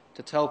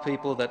 To tell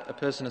people that a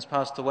person has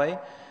passed away.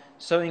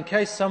 So in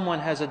case someone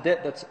has a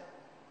debt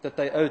that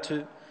they owe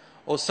to,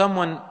 or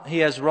someone he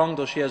has wronged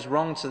or she has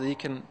wronged, so that he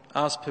can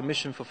ask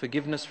permission for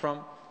forgiveness from,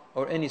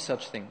 or any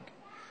such thing.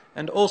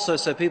 And also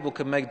so people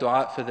can make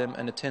dua for them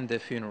and attend their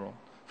funeral.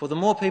 For the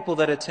more people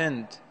that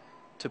attend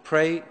to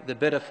pray, the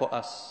better for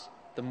us.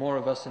 The more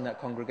of us in that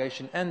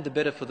congregation, and the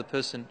better for the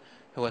person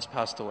who has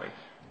passed away.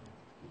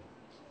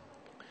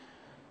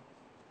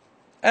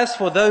 As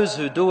for those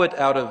who do it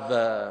out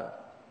of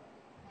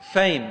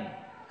fame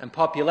and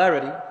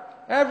popularity,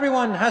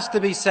 everyone has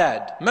to be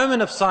sad.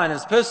 Moment of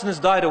silence, person has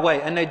died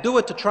away, and they do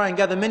it to try and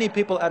gather many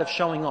people out of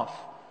showing off.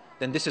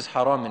 Then this is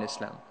haram in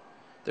Islam.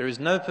 There is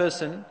no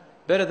person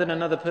better than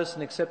another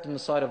person except in the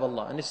sight of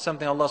Allah. And this is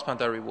something Allah subhanahu wa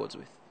ta'ala rewards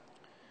with.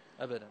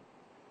 Abadan.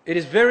 It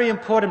is very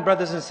important,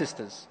 brothers and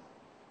sisters,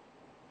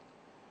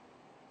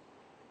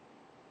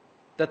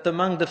 that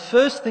among the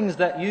first things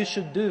that you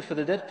should do for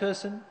the dead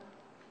person,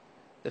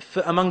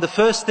 among the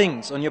first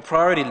things on your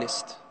priority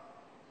list,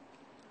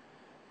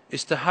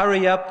 is to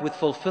hurry up with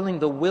fulfilling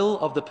the will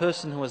of the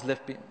person who has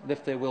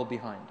left their will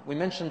behind. We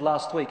mentioned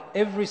last week,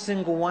 every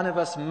single one of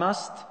us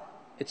must,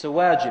 it's a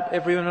wajib,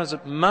 every one of us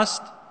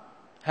must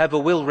have a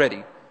will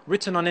ready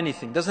written on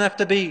anything. Doesn't have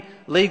to be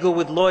legal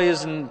with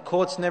lawyers and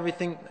courts and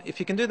everything. If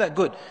you can do that,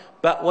 good.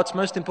 But what's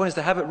most important is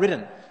to have it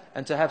written,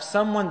 and to have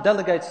someone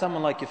delegate,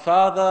 someone like your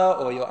father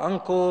or your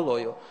uncle or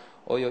your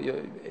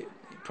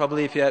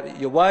probably if you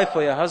have your wife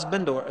or your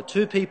husband, or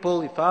two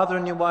people, your father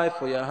and your wife,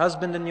 or your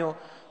husband and your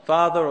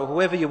father, or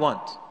whoever you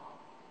want,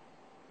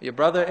 your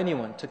brother,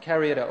 anyone, to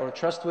carry it out, or a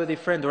trustworthy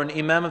friend, or an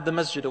imam of the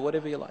masjid, or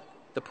whatever you like.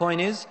 The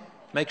point is,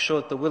 make sure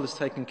that the will is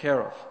taken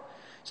care of.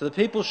 So the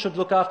people should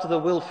look after the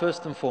will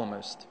first and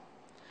foremost.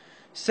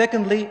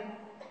 Secondly,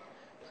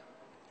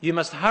 you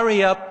must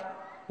hurry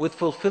up with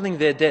fulfilling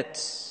their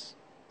debts.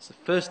 It's the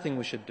first thing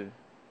we should do.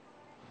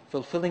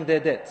 Fulfilling their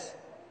debts.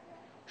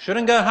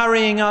 Shouldn't go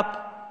hurrying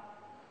up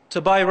to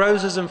buy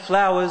roses and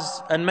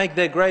flowers and make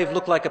their grave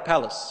look like a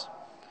palace,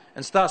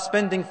 and start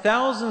spending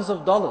thousands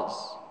of dollars.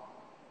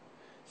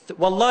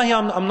 Wallahi,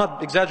 I'm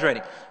not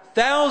exaggerating.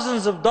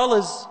 Thousands of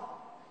dollars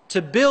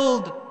to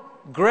build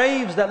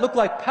graves that look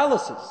like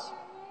palaces.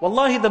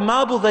 Wallahi, the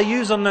marble they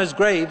use on those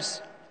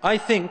graves, I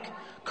think,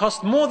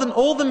 cost more than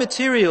all the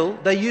material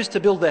they used to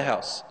build their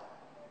house.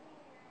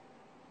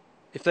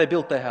 If they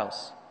built their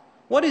house.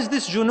 What is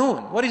this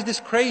junoon? What is this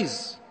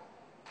craze?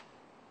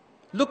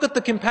 Look at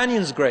the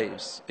companions'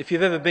 graves, if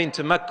you've ever been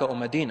to Mecca or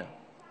Medina.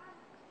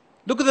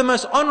 Look at the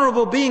most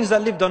honorable beings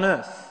that lived on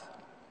earth.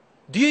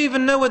 Do you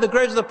even know where the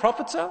graves of the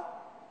prophets are?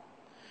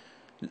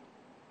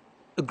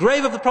 The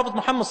grave of the Prophet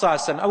Muhammad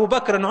ﷺ, Abu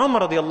Bakr and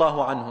Umar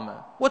radiallahu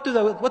anhuma. What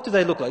do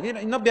they look like?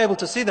 You'll not be able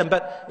to see them,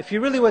 but if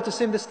you really were to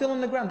see them, they're still on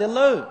the ground. They're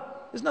low.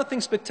 There's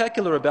nothing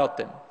spectacular about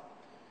them.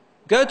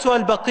 Go to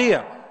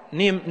Al-Baqiyah,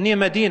 near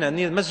Medina,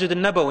 near Masjid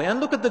al-Nabawi,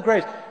 and look at the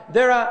graves.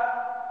 There are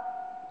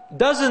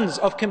dozens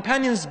of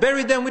companions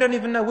buried there, and we don't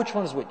even know which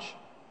one's which.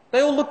 They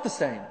all look the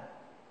same.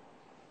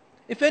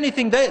 If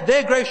anything,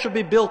 their graves should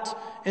be built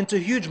into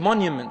huge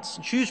monuments,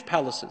 huge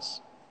palaces.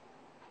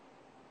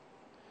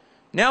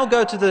 Now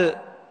go to the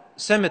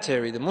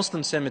cemetery, the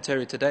Muslim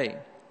cemetery today,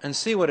 and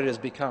see what it has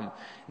become.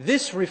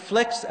 This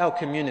reflects our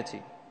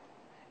community.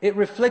 It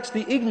reflects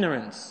the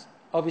ignorance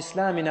of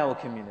Islam in our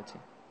community.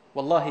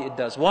 Wallahi, it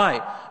does.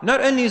 Why?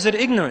 Not only is it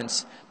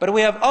ignorance, but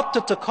we have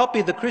opted to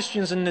copy the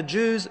Christians and the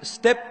Jews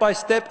step by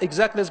step,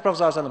 exactly as the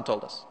Prophet ﷺ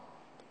told us.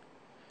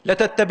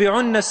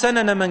 لَتَتَّبِعُنَّ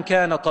سَنَنَ مَنْ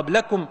كَانَ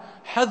قَبْلَكُمْ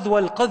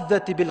حَذْوَ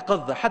الْقَذَّةِ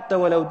بِالْقَذَّةِ حَتَّى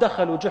وَلَوْ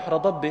دَخَلُوا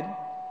جُحْرَ ضَبٍّ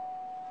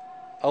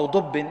أَوْ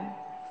ضُبٍّ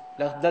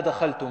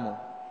لَدَخَلْتُمُ.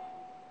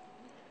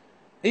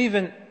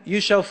 Even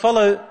you shall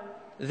follow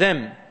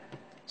them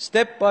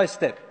step by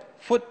step,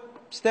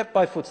 step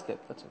by footstep.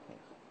 That's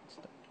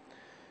okay.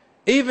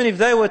 Even if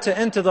they were to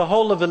enter the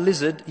hole of a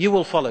lizard, you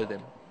will follow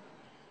them.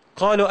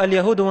 قالوا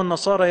اليهود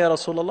والنصارى يا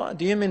رسول الله.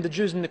 Do you mean the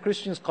Jews and the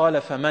Christians?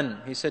 قال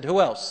فمن. He said, who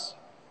else?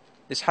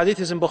 This hadith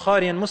is in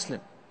Bukhari and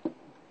Muslim.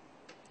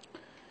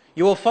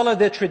 You will follow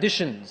their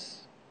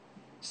traditions.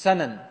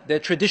 Sanan, their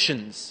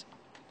traditions.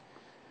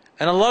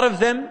 And a lot of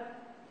them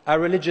are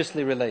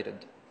religiously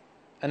related.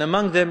 And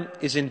among them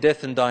is in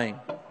death and dying.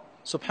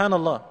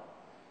 Subhanallah.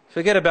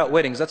 Forget about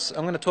weddings.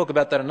 I'm going to talk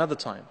about that another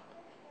time.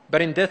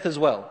 But in death as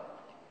well.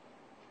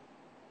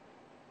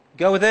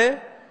 Go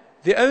there.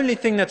 The only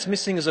thing that's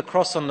missing is a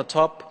cross on the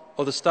top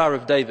or the Star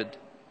of David.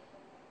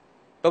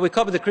 But we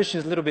copy the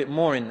Christians a little bit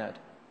more in that.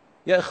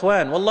 Ya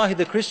ikhwan, wallahi,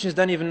 the Christians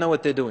don't even know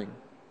what they're doing.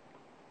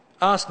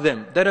 Ask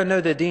them. They don't know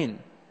their deen.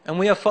 And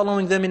we are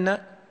following them in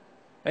that.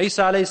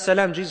 Isa alayhi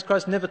salam, Jesus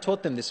Christ never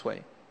taught them this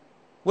way.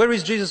 Where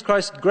is Jesus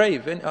Christ's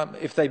grave,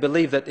 if they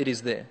believe that it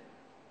is there?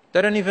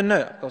 They don't even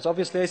know, because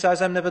obviously Isa alayhi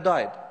salam never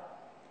died.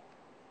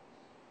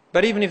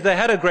 But even if they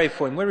had a grave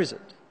for him, where is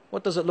it?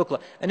 What does it look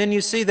like? And then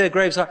you see their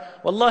graves.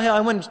 Wallahi, I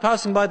went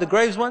passing by the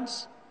graves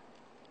once,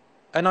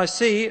 and I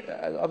see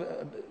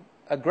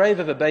a grave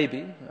of a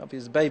baby.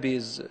 His baby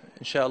is,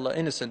 inshallah,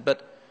 innocent,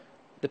 but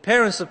the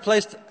parents have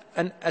placed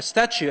a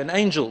statue, an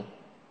angel,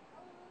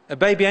 a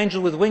baby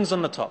angel with wings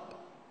on the top.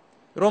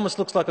 It almost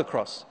looks like a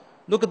cross.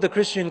 Look at the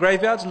Christian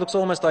graveyards, it looks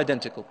almost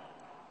identical.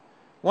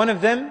 One of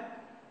them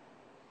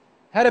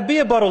had a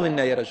beer bottle in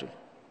there, ya Rajul.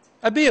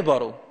 A beer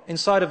bottle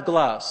inside of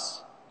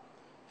glass.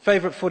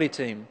 Favorite footy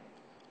team.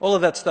 All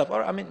of that stuff.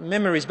 I mean,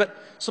 memories. But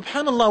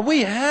subhanallah,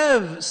 we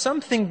have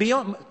something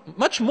beyond,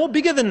 much more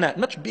bigger than that.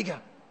 Much bigger.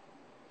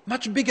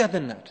 Much bigger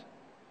than that.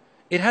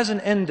 It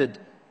hasn't ended.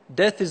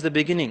 Death is the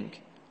beginning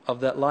of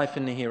that life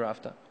in the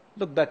hereafter.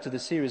 Look back to the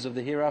series of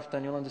the hereafter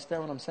and you'll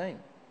understand what I'm saying.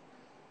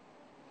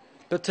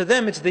 But to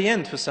them, it's the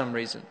end for some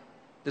reason.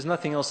 There's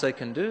nothing else they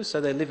can do, so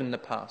they live in the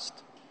past.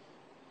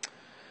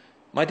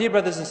 My dear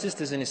brothers and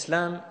sisters in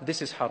Islam,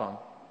 this is haram.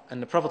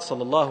 And the Prophet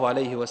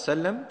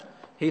ﷺ,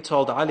 he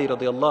told Ali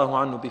radiallahu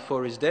anhu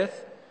before his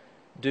death,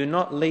 do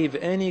not leave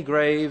any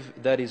grave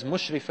that is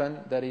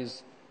mushrifan, that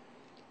is,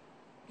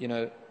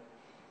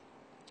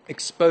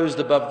 exposed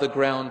above the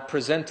ground,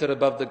 presented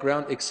above the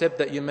ground, except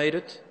that you made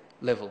it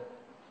level.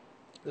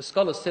 The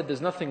scholars said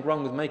there's nothing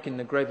wrong with making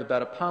the grave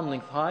about a palm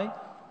length high,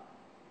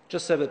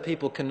 just so that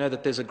people can know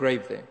that there's a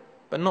grave there,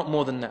 but not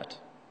more than that.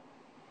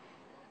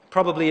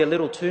 Probably a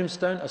little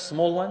tombstone, a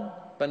small one,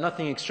 but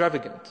nothing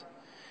extravagant.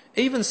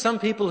 Even some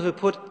people who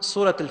put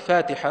Surah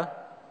Al-Fatiha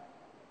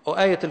or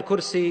Ayat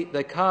al-Kursi,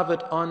 they carve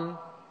it on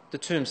the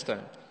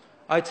tombstone.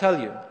 I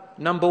tell you,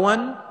 number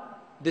one,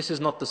 this is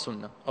not the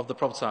sunnah of the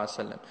Prophet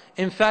ﷺ.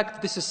 In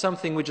fact, this is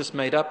something we just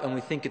made up and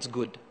we think it's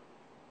good.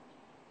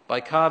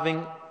 By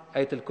carving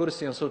Ayat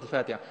al-Kursi on Surah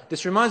al-Fatiha.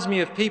 This reminds me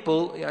of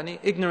people,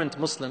 ignorant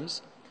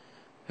Muslims,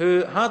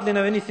 who hardly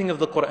know anything of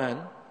the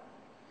Quran,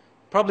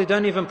 probably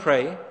don't even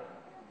pray,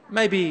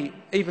 maybe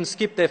even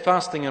skip their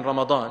fasting in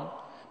Ramadan,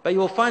 but you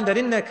will find that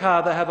in their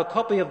car they have a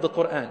copy of the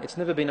Quran. It's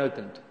never been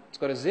opened. It's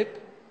got a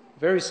zip,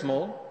 very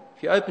small.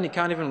 If you open it, you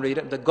can't even read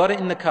it. They've got it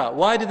in the car.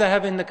 Why do they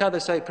have it in the car? They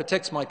say it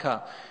protects my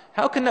car.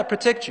 How can that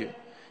protect you?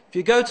 If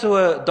you go to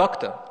a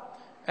doctor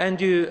and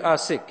you are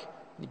sick,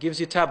 he gives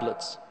you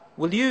tablets,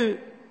 will you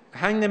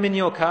hang them in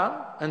your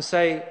car and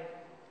say,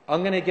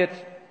 I'm going to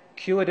get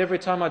cured every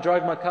time I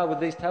drive my car with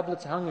these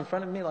tablets hung in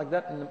front of me like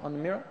that on the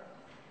mirror?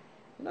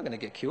 You're not going to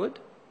get cured.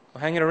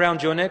 Or hang it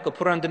around your neck or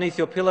put it underneath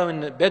your pillow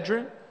in the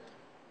bedroom.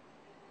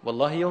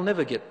 Wallahi, you'll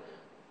never get.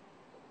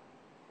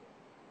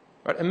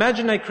 Right?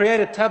 Imagine they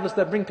created tablets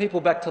that bring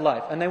people back to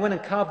life and they went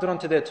and carved it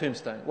onto their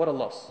tombstone. What a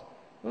loss.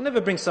 We'll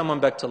never bring someone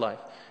back to life.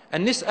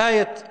 And this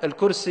ayat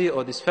al-Kursi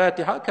or this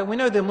Fatiha, okay, we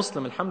know they're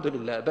Muslim,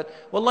 alhamdulillah, but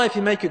wallahi, if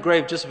you make your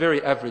grave just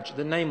very average,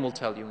 the name will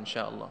tell you,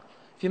 inshallah.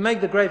 If you make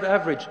the grave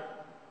average,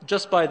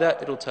 just by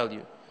that it'll tell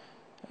you.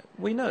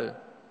 We know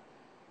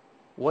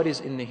what is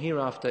in the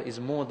hereafter is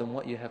more than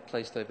what you have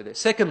placed over there.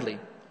 Secondly,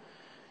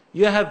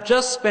 you have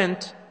just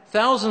spent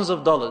thousands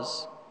of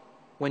dollars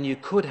when you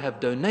could have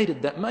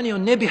donated that money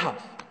on their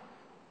behalf.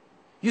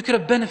 You could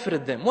have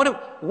benefited them.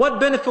 What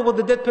benefit will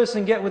the dead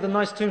person get with a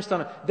nice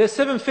tombstone? They're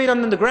 7 feet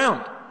under the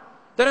ground.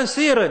 They don't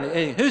see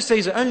it. Who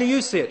sees it? Only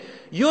you see it.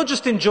 You're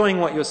just enjoying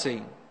what you're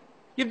seeing.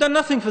 You've done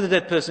nothing for the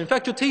dead person. In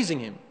fact, you're teasing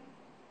him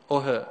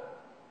or her.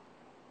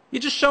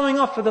 You're just showing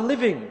off for the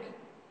living.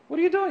 What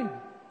are you doing?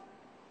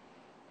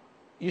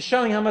 You're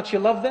showing how much you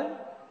love them?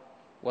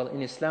 Well,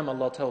 in Islam,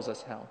 Allah tells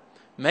us how.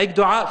 Make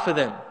dua for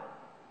them.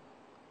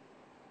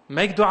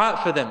 Make dua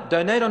for them.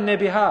 Donate on their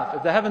behalf.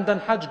 If they haven't done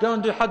Hajj, go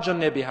and do Hajj on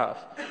their behalf.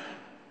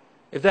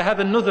 If they have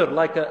a nudhr,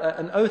 like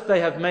an oath they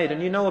have made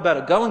and you know about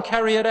it, go and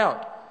carry it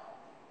out.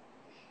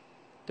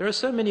 There are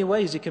so many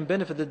ways you can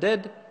benefit the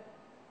dead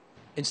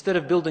instead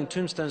of building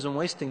tombstones and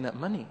wasting that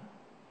money.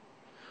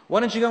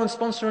 Why don't you go and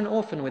sponsor an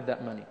orphan with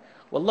that money?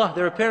 Wallah,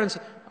 there are parents,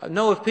 I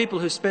know of people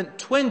who spent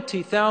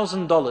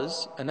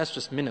 $20,000, and that's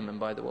just minimum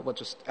by the way, but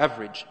just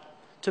average,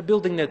 to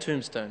building their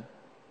tombstone.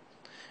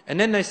 And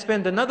then they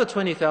spend another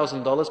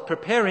 $20,000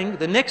 preparing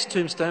the next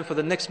tombstone for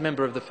the next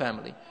member of the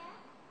family.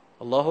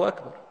 Allahu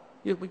Akbar.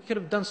 We could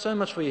have done so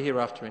much for you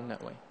hereafter in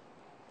that way.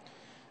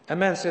 A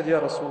man said, Ya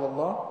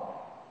Rasulullah,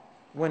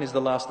 when is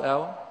the last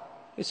hour?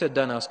 He said,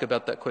 don't ask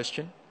about that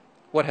question.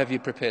 What have you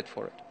prepared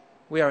for it?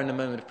 We are in a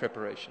moment of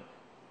preparation.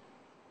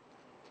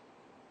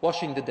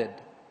 Washing the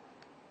dead.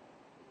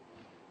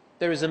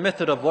 There is a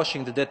method of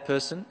washing the dead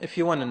person. If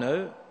you want to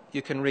know,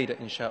 you can read it,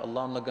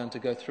 inshallah. I'm not going to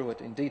go through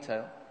it in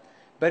detail.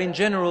 But in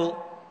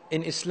general,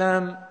 in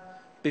Islam,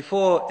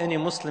 before any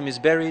Muslim is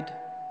buried,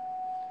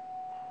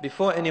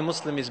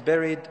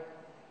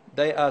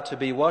 they are to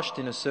be washed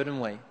in a certain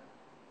way.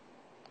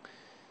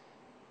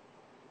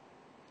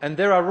 And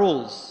there are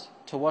rules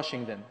to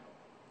washing them.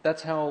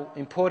 That's how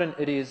important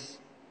it is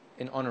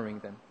in honoring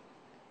them.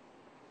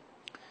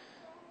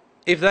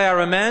 If they are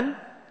a man,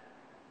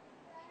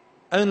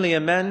 only a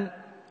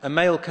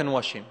male can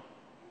wash him.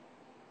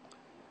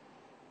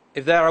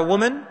 If they are a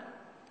woman,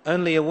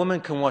 only a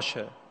woman can wash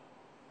her.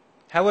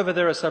 However,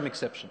 there are some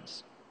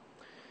exceptions.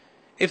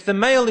 If the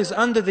male is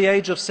under the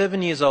age of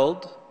 7 years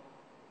old,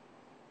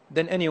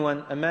 then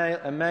anyone, a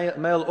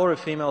male or a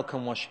female,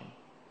 can wash him.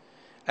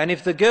 And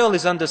if the girl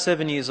is under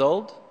 7 years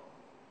old,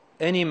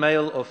 any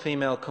male or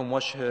female can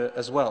wash her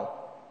as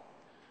well.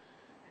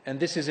 And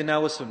this is in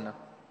our sunnah.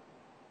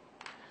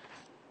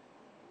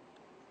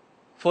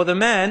 For the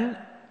man,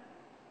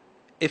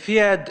 if he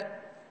had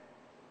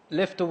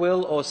left a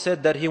will or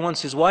said that he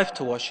wants his wife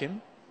to wash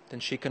him, then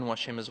she can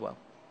wash him as well.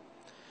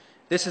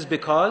 This is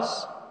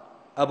because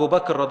Abu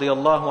Bakr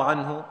radiallahu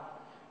anhu,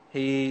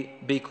 he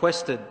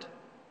bequested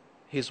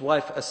his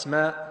wife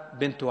Asma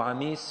bintu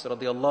Amis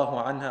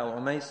radiallahu anha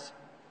or Umais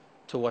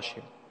to wash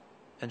him.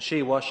 And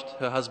she washed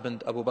her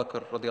husband Abu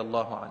Bakr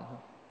radiallahu anhu.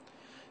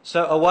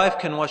 So a wife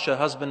can wash her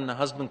husband and a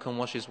husband can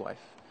wash his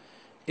wife.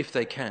 If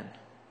they can.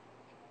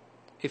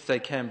 If they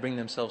can bring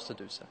themselves to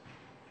do so.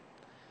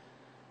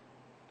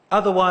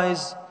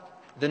 Otherwise,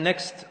 the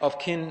next of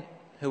kin,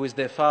 who is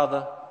their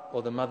father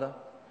or the mother,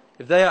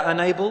 if they are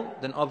unable,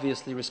 then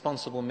obviously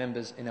responsible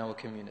members in our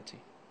community.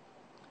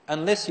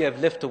 Unless you have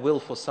left a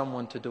will for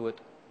someone to do it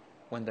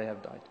when they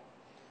have died.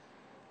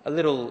 A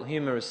little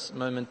humorous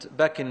moment.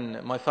 Back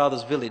in my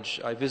father's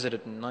village, I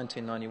visited in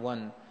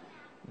 1991.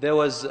 There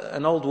was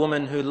an old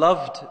woman who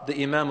loved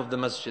the imam of the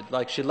masjid.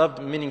 Like she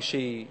loved, meaning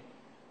she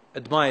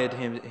admired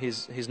him,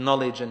 his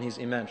knowledge and his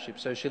imamship.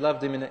 So she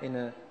loved him in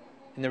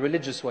a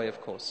religious way,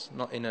 of course,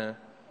 not in a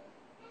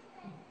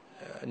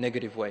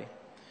negative way.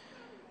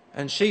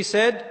 And she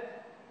said,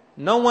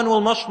 no one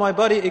will wash my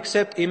body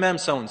except Imam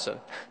so-and-so.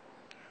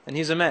 And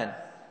he's a man.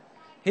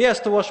 He has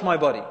to wash my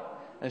body.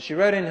 And she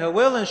wrote in her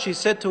will and she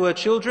said to her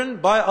children,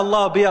 by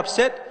Allah, be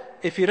upset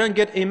if you don't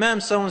get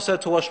Imam so-and-so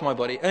to wash my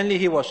body. Only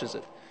he washes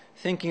it.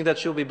 Thinking that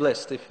she'll be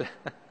blessed.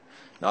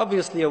 Now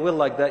obviously a will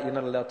like that you're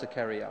not allowed to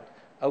carry out.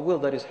 A will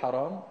that is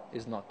haram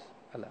is not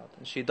allowed.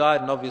 And she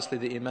died and obviously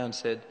the Imam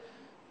said,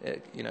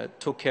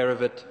 took care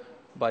of it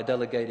by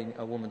delegating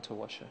a woman to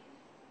wash her.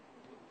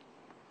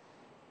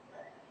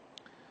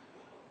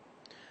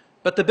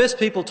 But the best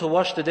people to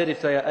wash the dead,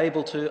 if they are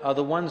able to, are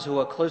the ones who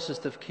are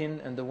closest of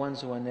kin and the ones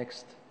who are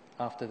next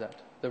after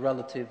that, the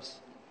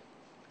relatives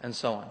and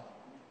so on.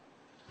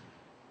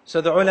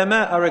 So the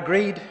ulama are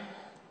agreed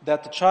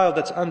that the child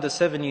that's under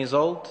 7 years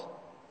old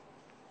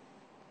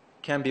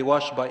can be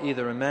washed by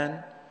either a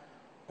man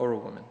or a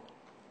woman.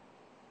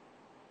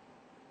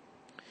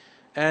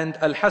 And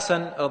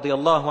Al-Hasan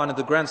radiallahu anhu,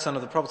 the grandson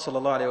of the Prophet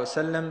sallallahu alaihi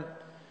wasallam,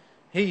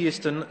 he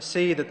used to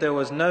see that there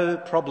was no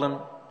problem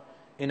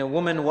in a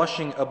woman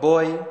washing a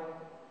boy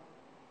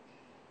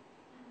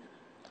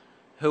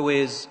who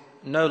is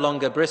no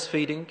longer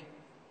breastfeeding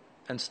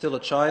and still a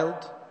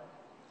child.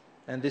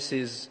 And this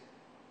is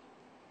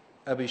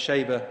Abu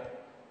Shaybah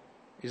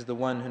is the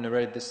one who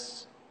narrated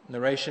this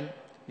narration.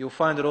 You'll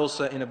find it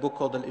also in a book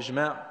called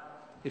Al-Ijma',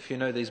 if you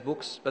know these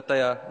books, but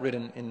they are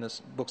written in the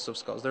books of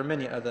scholars. There are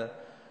many other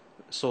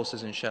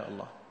sources,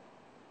 inshaAllah.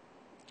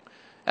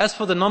 As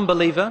for the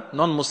non-believer,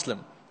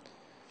 non-Muslim,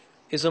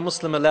 is a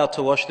Muslim allowed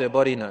to wash their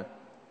body? No.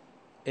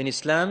 In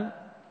Islam,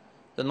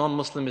 the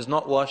non-Muslim is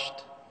not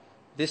washed.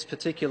 This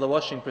particular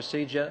washing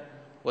procedure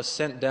was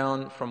sent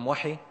down from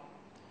Wahi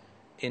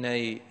in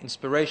a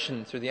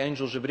inspiration through the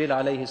angel Jibreel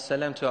alayhi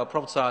salam to our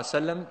Prophet sallallahu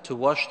alayhi wasallam to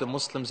wash the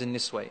Muslims in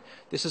this way.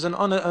 This is an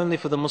honor only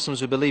for the Muslims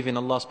who believe in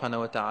Allah subhanahu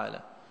wa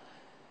ta'ala.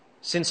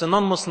 Since a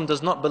non-Muslim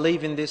does not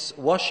believe in this,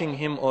 washing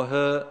him or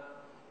her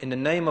in the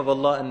name of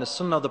Allah and the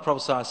sunnah of the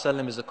Prophet sallallahu alayhi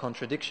wasallam is a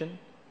contradiction.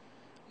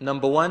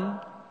 Number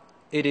one,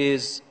 it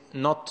is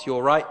not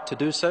your right to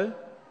do so,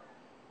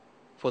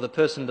 for the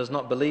person does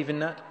not believe in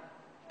that.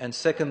 And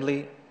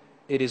secondly,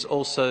 it is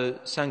also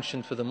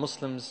sanctioned for the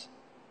Muslims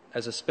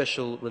as a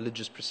special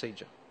religious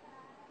procedure.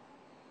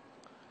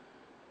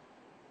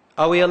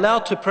 Are we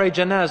allowed to pray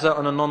janazah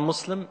on a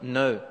non-Muslim?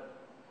 No.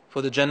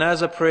 For the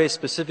janazah prayer is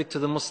specific to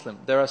the Muslim.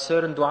 There are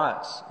certain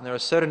du'as, and there are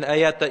certain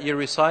ayat that you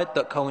recite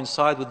that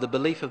coincide with the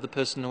belief of the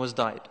person who has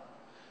died.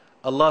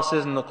 Allah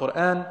says in the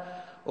Quran,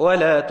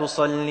 وَلَا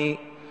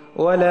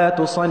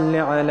تُصَلِّ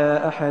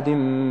عَلَىٰ أَحَدٍ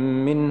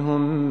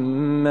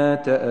مِّنْهُمْ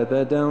مَاتَ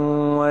أَبَدًا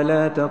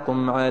وَلَا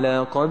تَقُمْ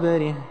عَلَىٰ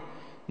قَبْرِهِ.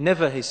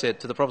 Never, he said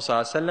to the Prophet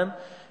ﷺ,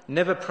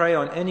 never pray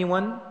on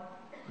anyone,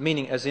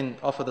 meaning as in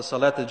offer the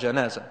salat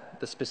al-janazah,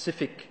 the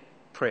specific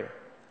prayer,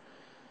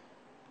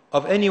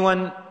 of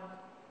anyone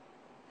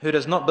who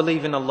does not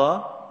believe in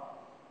Allah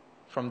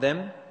from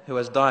them who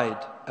has died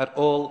at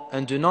all,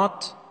 and do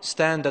not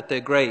stand at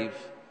their grave,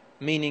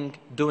 meaning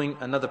doing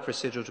another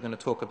procedure which we're going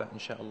to talk about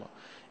inshaAllah.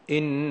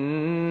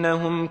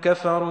 إِنَّهُمْ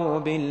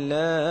كَفَرُوا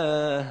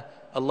بِاللَّهِ.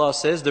 Allah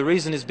says the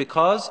reason is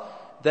because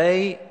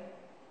they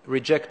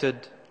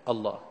rejected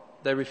Allah.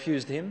 They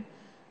refused Him,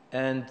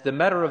 and the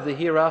matter of the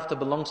hereafter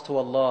belongs to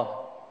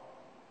Allah.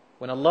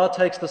 When Allah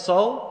takes the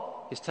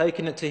soul, He's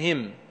taking it to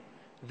Him.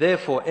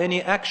 Therefore,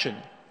 any action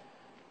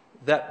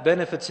that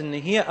benefits in the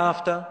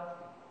hereafter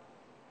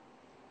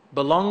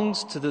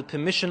belongs to the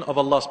permission of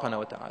Allah subhanahu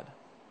wa ta'ala.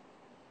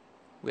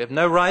 We have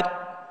no right,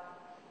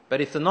 but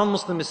if the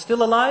non-Muslim is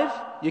still alive,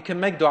 you can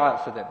make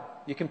dua for them.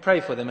 You can pray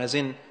for them, as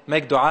in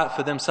make dua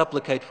for them,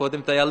 supplicate for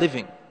them if they are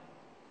living.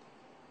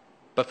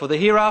 But for the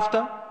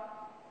hereafter,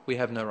 we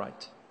have no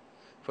right.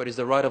 For it is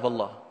the right of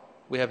Allah.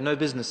 We have no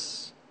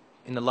business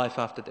in the life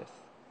after death.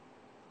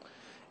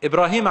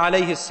 Ibrahim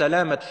alayhi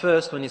salam, at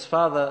first, when his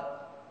father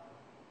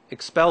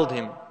expelled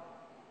him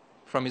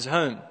from his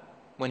home,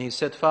 when he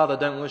said, Father,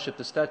 don't worship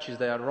the statues,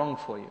 they are wrong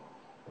for you.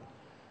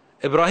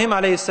 Ibrahim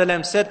alayhi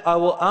salam said, I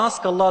will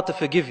ask Allah to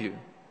forgive you.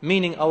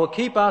 Meaning, I will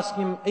keep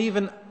asking Him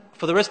even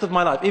for the rest of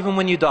my life, even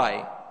when you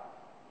die.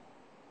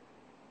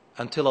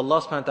 Until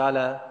Allah subhanahu wa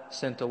ta'ala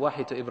sent a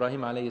wahi to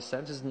Ibrahim alayhi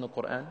salam, this is in the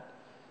Quran.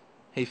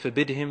 He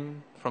forbid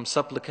him from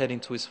supplicating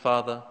to his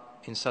father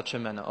in such a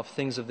manner, of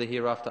things of the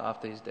hereafter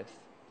after his death.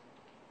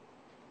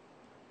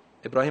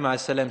 Ibrahim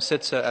alayhi salam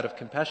said so out of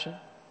compassion,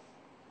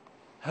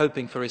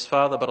 hoping for his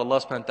father, but Allah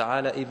subhanahu wa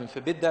ta'ala even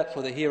forbid that,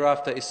 for the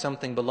hereafter is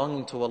something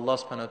belonging to Allah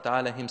subhanahu wa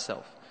ta'ala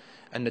Himself.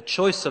 And the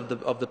choice of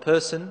the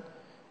person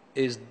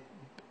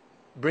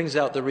brings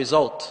out the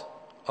result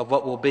of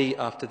what will be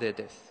after their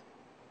death.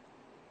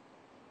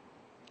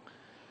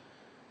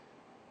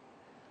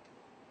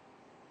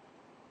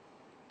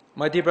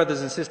 My dear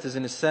brothers and sisters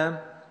in Islam,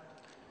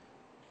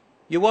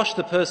 you wash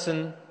the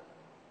person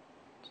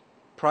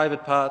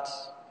private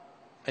parts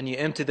and you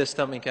empty their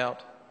stomach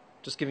out,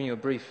 just giving you a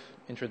brief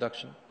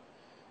introduction,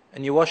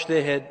 and you wash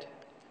their head.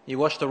 You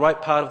wash the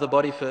right part of the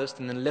body first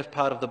and then the left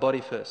part of the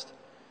body first,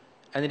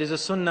 and it is a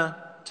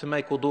sunnah to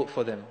make wudu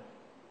for them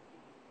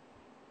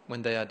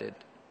when they are dead.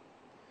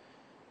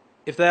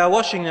 If they are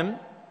washing them,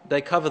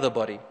 they cover the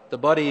body. The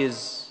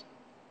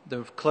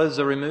clothes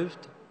are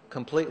removed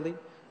completely,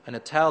 and a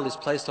towel is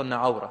placed on the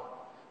awrah.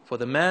 For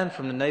the man,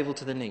 from the navel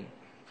to the knee.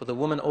 For the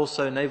woman,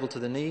 also navel to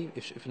the knee,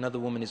 if another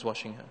woman is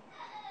washing her.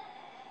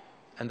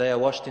 And they are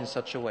washed in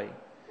such a way.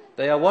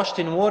 They are washed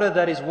in water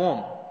that is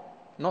warm,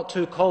 not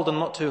too cold and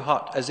not too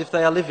hot, as if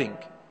they are living.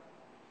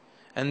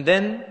 And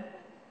then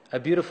a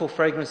beautiful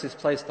fragrance is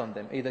placed on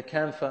them, either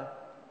camphor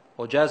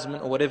or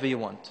jasmine or whatever you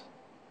want.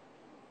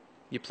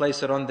 You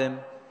place it on them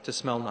to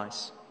smell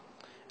nice.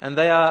 And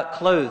they are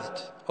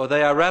clothed or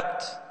they are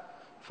wrapped,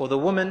 for the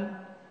woman,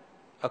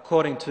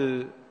 according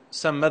to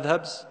some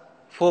madhabs,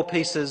 4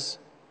 pieces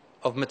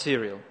of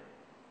material.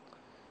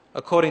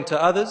 According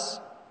to others,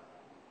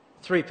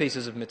 3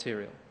 pieces of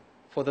material.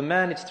 For the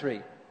man it's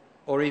 3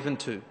 or even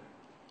 2.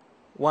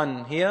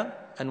 1 here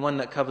and 1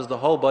 that covers the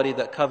whole body,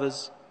 that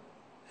covers,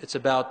 it's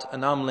about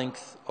an arm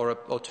length or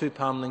 2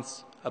 palm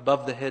lengths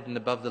above the head and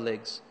above the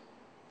legs.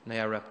 And they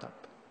are wrapped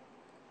up.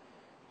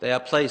 They are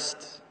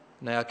placed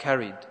and they are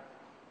carried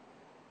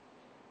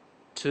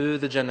to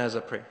the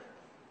janazah prayer.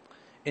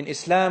 In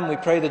Islam, we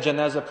pray the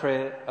janazah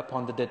prayer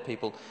upon the dead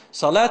people.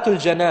 Salatul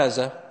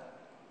janazah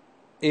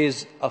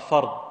is a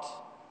fard.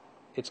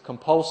 It's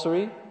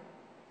compulsory,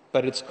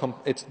 but it's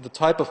the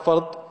type of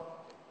fard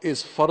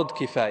is fard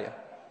kifaya,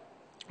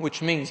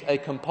 which means a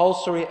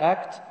compulsory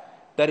act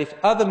that if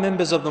other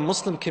members of the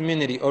Muslim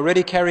community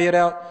already carry it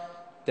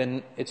out,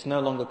 then it's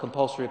no longer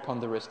compulsory upon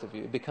the rest of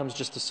you. It becomes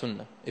just a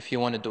sunnah if you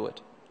want to do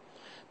it.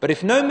 But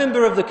if no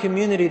member of the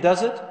community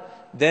does it,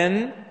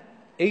 then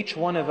each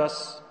one of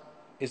us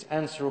is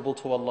answerable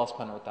to Allah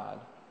subhanahu wa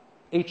ta'ala.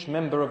 Each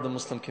member of the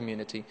Muslim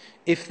community,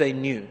 if they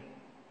knew.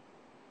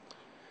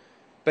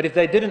 But if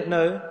they didn't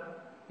know,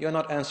 you're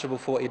not answerable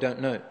for what you don't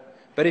know.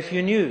 But if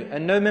you knew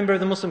and no member of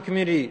the Muslim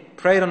community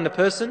prayed on the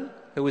person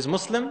who is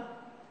Muslim,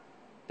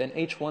 then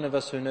each one of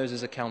us who knows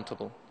is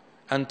accountable.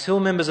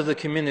 Until members of the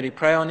community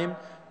pray on him,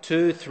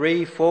 2,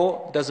 3,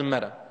 4, doesn't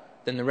matter.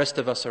 Then the rest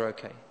of us are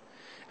okay.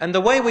 And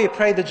the way we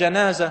pray the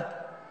janazah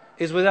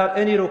is without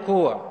any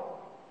ruku'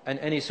 and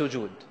any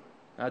sujood.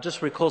 I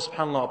just recall,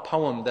 subhanAllah, a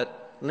poem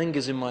that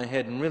lingers in my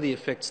head and really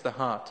affects the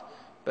heart.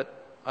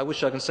 But I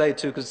wish I can say it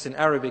too because it's in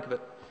Arabic, but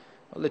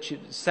I'll let you,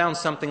 it sounds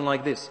something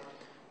like this.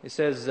 It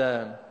says,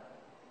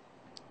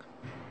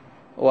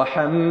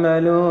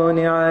 وحملون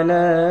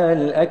على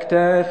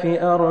الأكتاف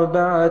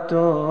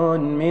 4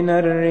 من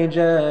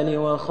الرجال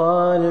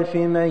وخالف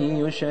من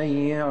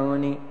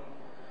يشيعني.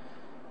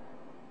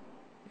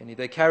 And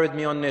they carried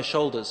me on their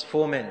shoulders,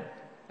 4 men,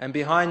 and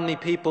behind me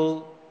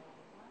people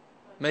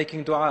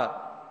making dua.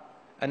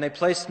 And they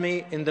placed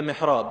me in the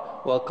mihrab.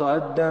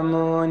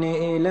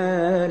 وقدموني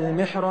إلى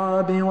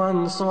المحراب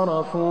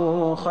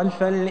وانصرفوا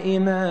خلف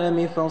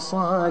الإمام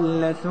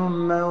فصلى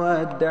ثم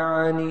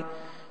ودعني.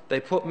 They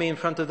put me in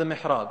front of the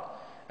mihrab,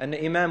 and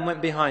the imam went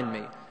behind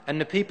me,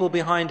 and the people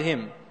behind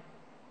him,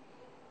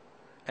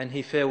 and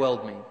he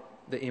farewelled me,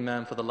 the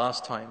imam, for the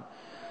last time.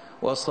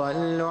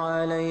 وصلوا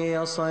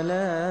علي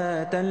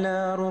صلاة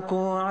لا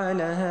ركوع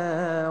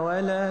لها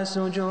ولا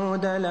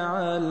سجود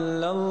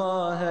لعل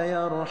الله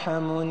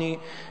يرحمني.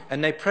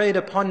 And they prayed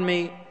upon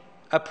me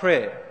a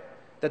prayer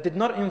that did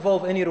not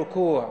involve any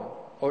ruku'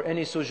 or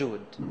any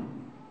sujood.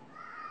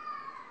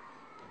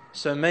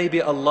 So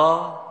maybe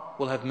Allah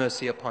will have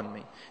mercy upon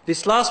me.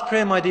 This last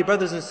prayer, my dear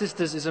brothers and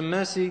sisters, is a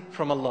mercy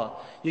from Allah.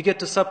 You get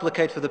to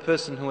supplicate for the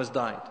person who has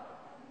died.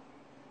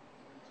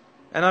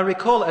 And I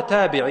recall a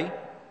tabi'i,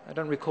 I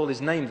don't recall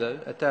his name though,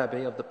 a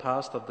tabi'i of the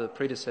past, of the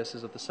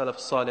predecessors of the Salaf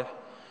Salih,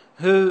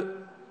 who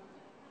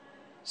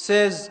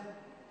says,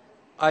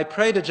 I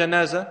prayed a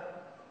janazah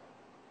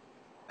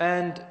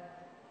and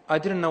I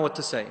didn't know what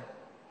to say.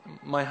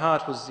 My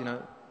heart was,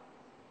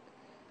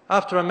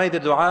 after I made the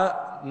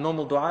dua,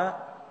 normal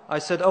dua, I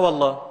said, oh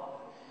Allah,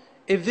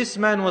 if this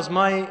man was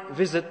my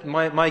visit,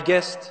 my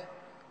guest,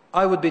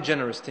 I would be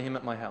generous to him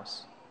at my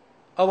house.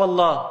 Oh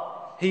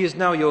Allah, he is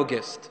now your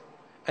guest,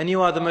 and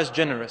you are the most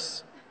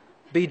generous.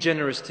 Be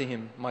generous to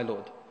him, my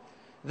Lord.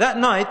 That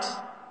night,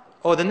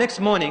 or the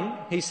next morning,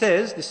 he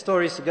says, this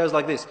story goes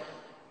like this.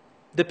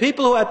 The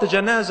people who were at the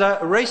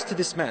janazah raced to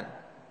this man.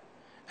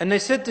 And they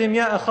said to him,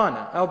 Ya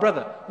akhana, our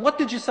brother, what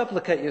did you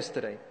supplicate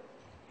yesterday?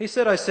 He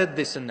said, I said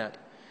this and that.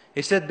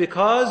 He said,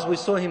 because we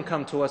saw him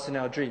come to us in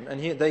our dream. And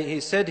he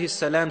said his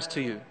salams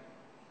to you.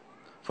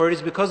 For it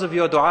is because of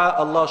your dua,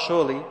 Allah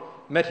surely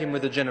met him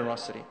with a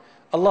generosity.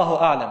 Allahu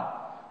a'lam.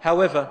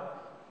 However,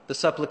 the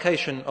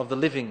supplication of the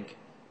living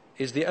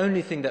is the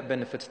only thing that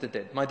benefits the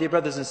dead. My dear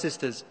brothers and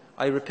sisters,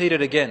 I repeat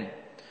it again.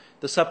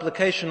 The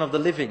supplication of the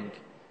living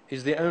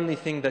is the only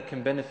thing that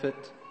can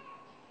benefit.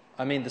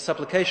 The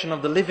supplication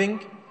of the living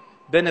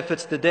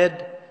benefits the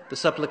dead. The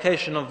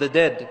supplication of the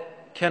dead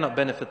cannot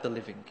benefit the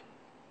living.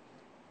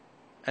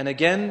 And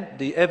again,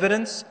 the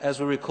evidence, as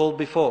we recalled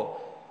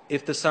before,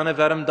 if the son of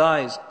Adam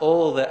dies,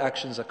 all their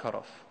actions are cut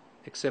off,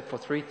 except for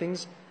 3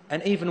 things.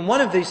 And even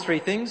one of these 3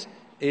 things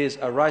is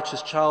a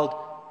righteous child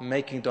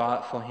making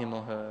dua for him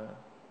or her.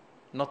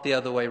 Not the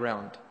other way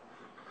round.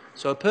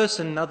 So a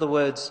person, in other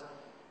words,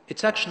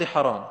 it's actually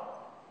haram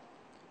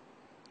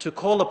to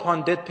call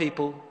upon dead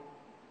people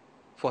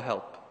for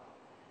help,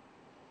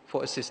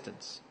 for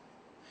assistance.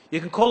 You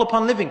can call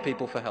upon living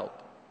people for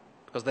help,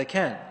 because they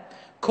can.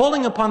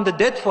 Calling upon the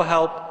dead for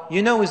help,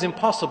 you know, is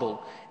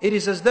impossible. It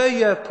is as though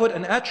you have put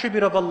an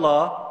attribute of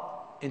Allah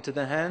into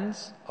the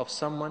hands of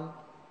someone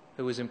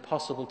who is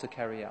impossible to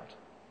carry out.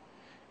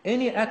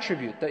 Any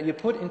attribute that you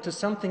put into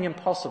something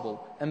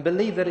impossible and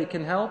believe that it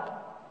can help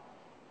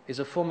is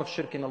a form of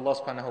shirk in Allah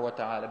subhanahu wa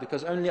ta'ala,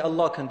 because only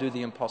Allah can do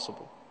the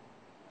impossible.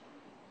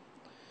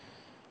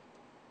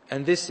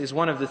 And this is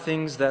one of the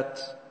things that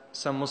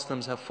some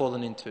Muslims have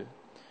fallen into.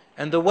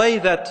 And the way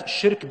that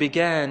shirk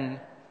began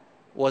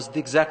was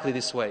exactly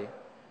this way.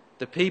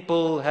 The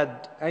people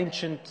had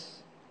ancient,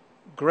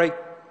 great,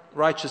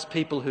 righteous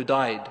people who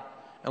died.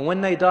 And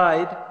when they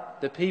died,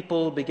 the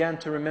people began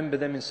to remember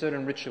them in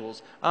certain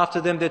rituals. After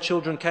them, their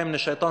children came and the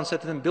shaitan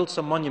said to them, build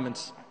some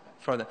monuments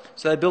for them.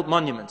 So they built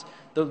monuments.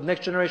 The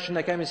next generation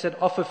they came and said,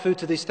 offer food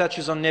to these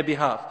statues on their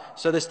behalf.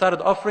 So they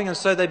started offering, and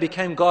so they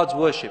became gods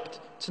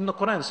worshipped. It's in the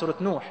Quran, Surah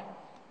Nuh.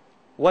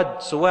 Wad,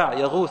 Suwa',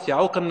 Yaghuth,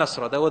 Ya'uq and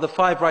Nasra. They were the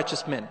 5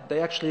 righteous men. They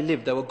actually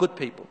lived. They were good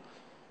people.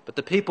 But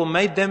the people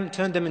made them,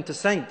 turned them into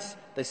saints.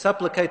 They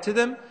supplicate to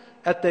them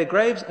at their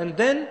graves, and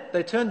then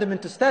they turned them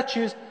into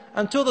statues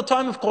until the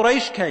time of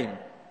Quraysh came.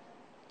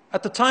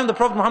 At the time the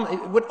Prophet Muhammad,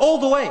 it went all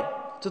the way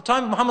to the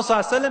time of Muhammad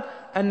ﷺ,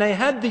 and they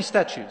had these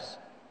statues.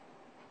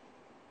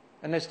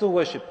 And they still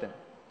worshipped them,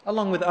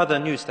 along with other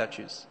new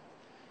statues.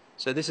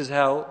 So this is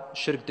how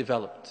shirk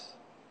developed.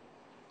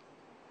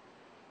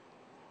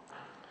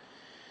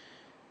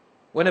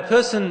 When a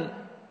person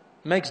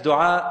makes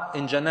dua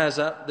in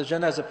janazah, the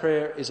janazah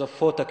prayer is of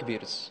 4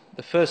 takbirs.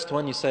 The first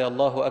one, you say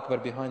Allahu Akbar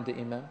behind the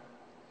imam,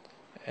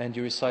 and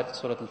you recite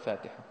Surah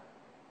Al-Fatiha.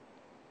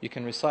 You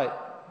can recite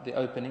the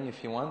opening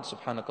if you want,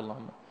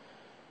 Subhanakallahumma.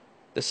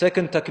 The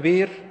second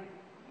takbir,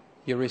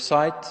 you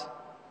recite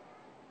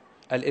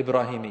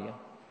Al-Ibrahimiyya.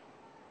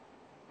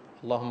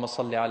 Allahumma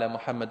salli ala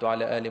Muhammad wa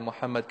ala ali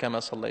Muhammad kama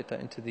sallaita,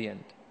 into the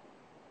end.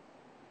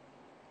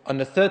 On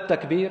the third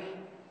takbir,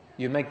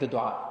 you make the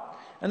dua.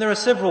 And there are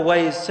several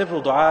ways,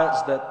 several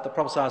du'as that the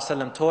Prophet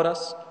ﷺ taught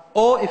us.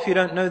 Or if you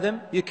don't know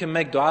them, you can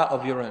make dua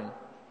of your own.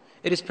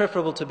 It is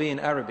preferable to be in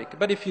Arabic.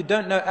 But if you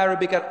don't know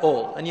Arabic at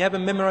all, and you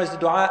haven't memorized the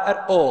dua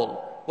at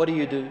all, what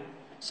do?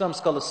 Some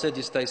scholars said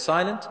you stay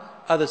silent.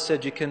 Others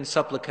said you can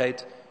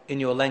supplicate in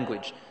your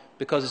language,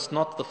 because it's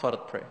not the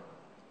fard prayer.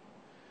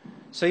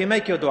 So you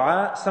make your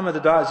dua. Some of the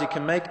du'as you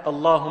can make,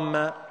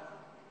 Allahumma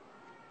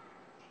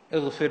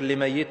اغفر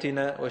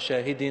لميتنا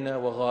وشاهدنا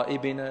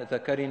وغائبنا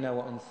ذكرنا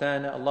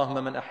وأنثانا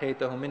اللهم من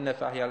أحييته منا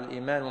فأحيا على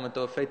الإيمان ومن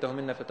توفيته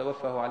منا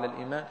فتوفه على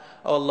الإيمان.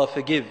 Oh Allah,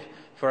 forgive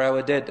for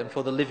our dead and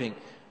for the living.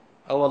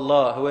 Oh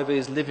Allah, whoever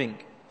is living,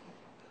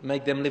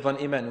 make them live on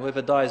Iman.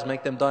 Whoever dies,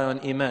 make them die on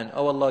Iman.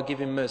 Oh Allah, give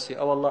him mercy.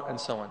 Oh Allah, and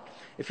so on.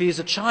 If he is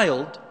a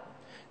child,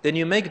 then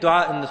you make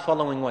dua in the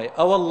following way.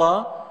 Oh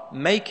Allah,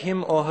 make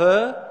him or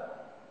her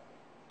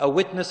a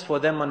witness for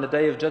them on the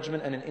Day of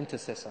Judgment and an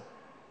intercessor.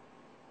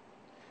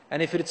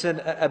 And if it's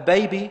a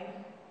baby,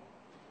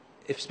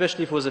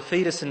 especially if it was a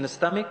fetus in the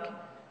stomach,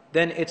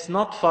 then it's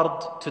not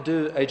fard to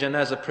do a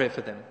janazah prayer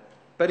for them.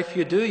 But if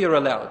you do, you're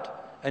allowed.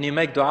 And you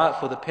make dua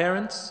for the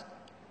parents,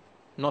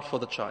 not for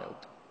the child.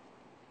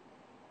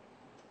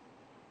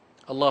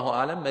 Allahu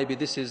Alam, maybe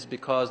this is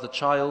because the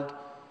child,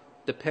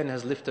 the pen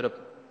has lifted up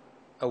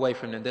away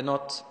from them.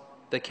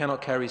 They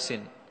cannot carry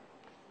sin.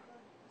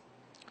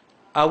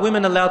 Are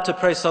women allowed to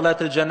pray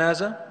Salat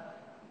al-Janazah?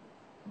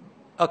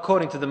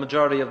 According to the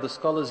majority of the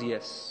scholars,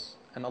 yes.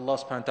 And Allah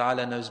subhanahu wa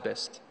ta'ala knows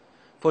best.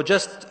 For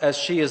just as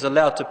she is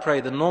allowed to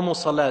pray the normal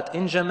salat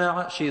in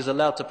jama'ah, she is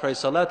allowed to pray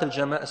salat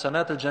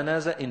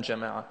al-janazah in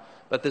jama'ah.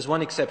 But there's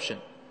one exception.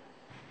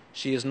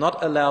 She is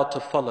not allowed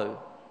to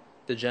follow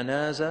the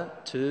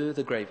janazah to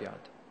the graveyard.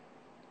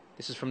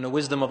 This is from the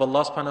wisdom of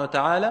Allah subhanahu wa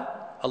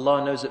ta'ala.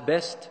 Allah knows it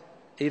best,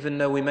 even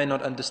though we may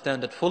not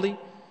understand it fully.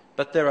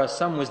 But there are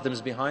some wisdoms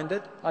behind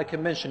it. I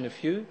can mention a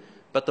few,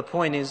 but the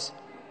point is,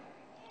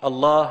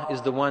 Allah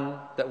is the one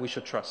that we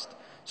should trust.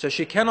 So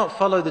she cannot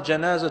follow the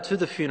janazah to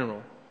the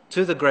funeral,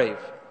 to the grave.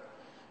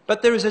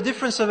 But there is a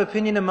difference of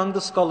opinion among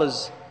the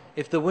scholars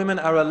if the women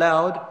are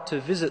allowed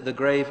to visit the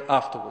grave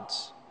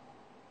afterwards.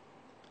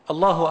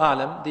 Allahu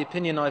A'lam, the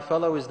opinion I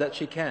follow is that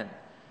she can,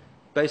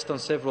 based on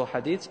several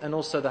hadiths, and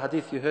also the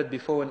hadith you heard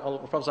before when the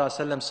Prophet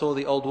ﷺ saw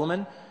the old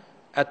woman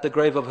at the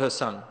grave of her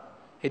son.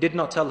 He did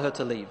not tell her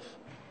to leave.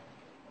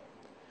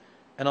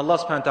 And Allah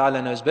subhanahu wa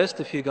ta'ala knows best.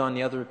 If you go on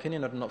the other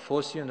opinion, I do not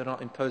force you and do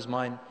not impose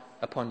mine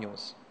upon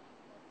yours.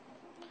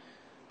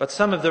 But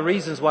some of the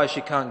reasons why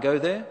she can't go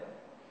there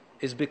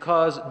is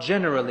because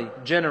generally,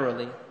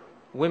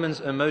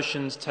 women's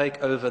emotions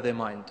take over their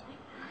mind.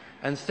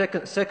 And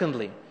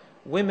secondly,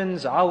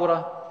 women's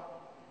awrah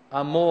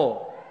are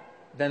more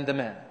than the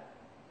man.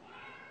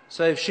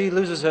 So if she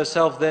loses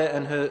herself there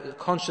and her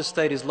conscious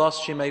state is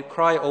lost, she may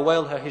cry or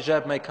wail, her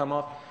hijab may come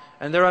off.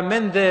 And there are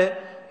men there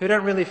who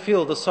don't really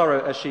feel the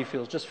sorrow as she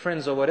feels, just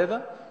friends or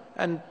whatever.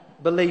 And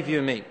believe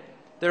you me,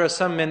 there are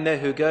some men there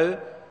who go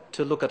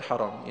to look at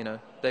haram,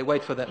 They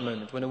wait for that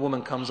moment. When a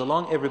woman comes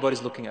along,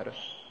 everybody's looking at her.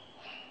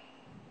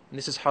 And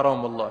this is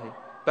haram, wallahi.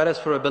 But as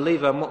for a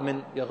believer,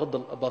 mu'min, yaghud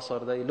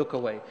al-basar, they look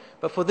away.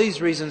 But for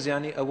these reasons,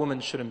 a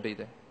woman shouldn't be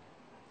there.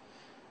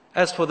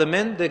 As for the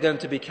men, they're going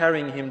to be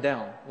carrying him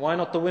down. Why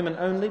not the women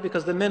only?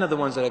 Because the men are the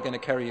ones that are going to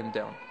carry him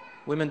down.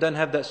 Women don't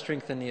have that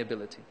strength and the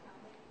ability.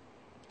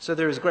 So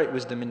there is great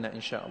wisdom in that,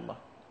 inshaAllah.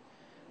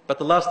 But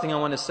the last thing I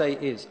want to say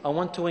is, I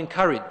want to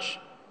encourage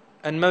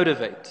and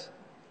motivate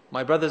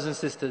my brothers and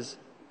sisters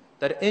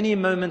that any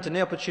moment, any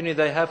opportunity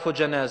they have for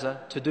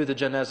janazah, to do the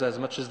janazah as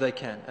much as they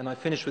can. And I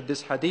finish with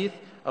this hadith.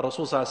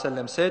 Rasul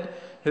ﷺ said,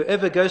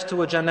 whoever goes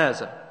to a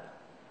janazah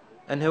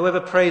and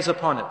whoever prays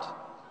upon it,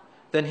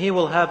 then he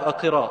will have a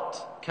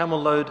qirat,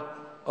 camel load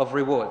of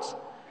rewards.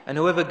 And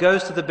whoever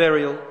goes to the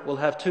burial will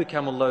have 2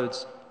 camel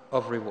loads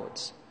of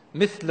rewards.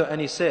 Mithlu,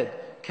 and he said,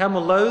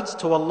 camel loads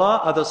to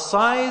Allah are the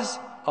size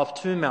of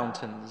 2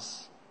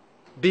 mountains.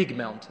 Big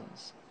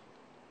mountains.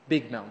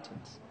 Big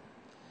mountains.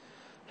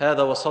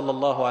 هذا وصلى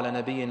الله على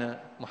نبينا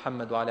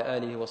محمد وعلى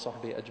آله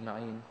وصحبه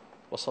أجمعين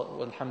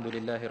والحمد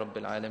لله رب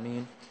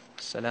العالمين.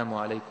 السلام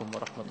عليكم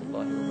ورحمة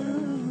الله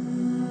وبركاته.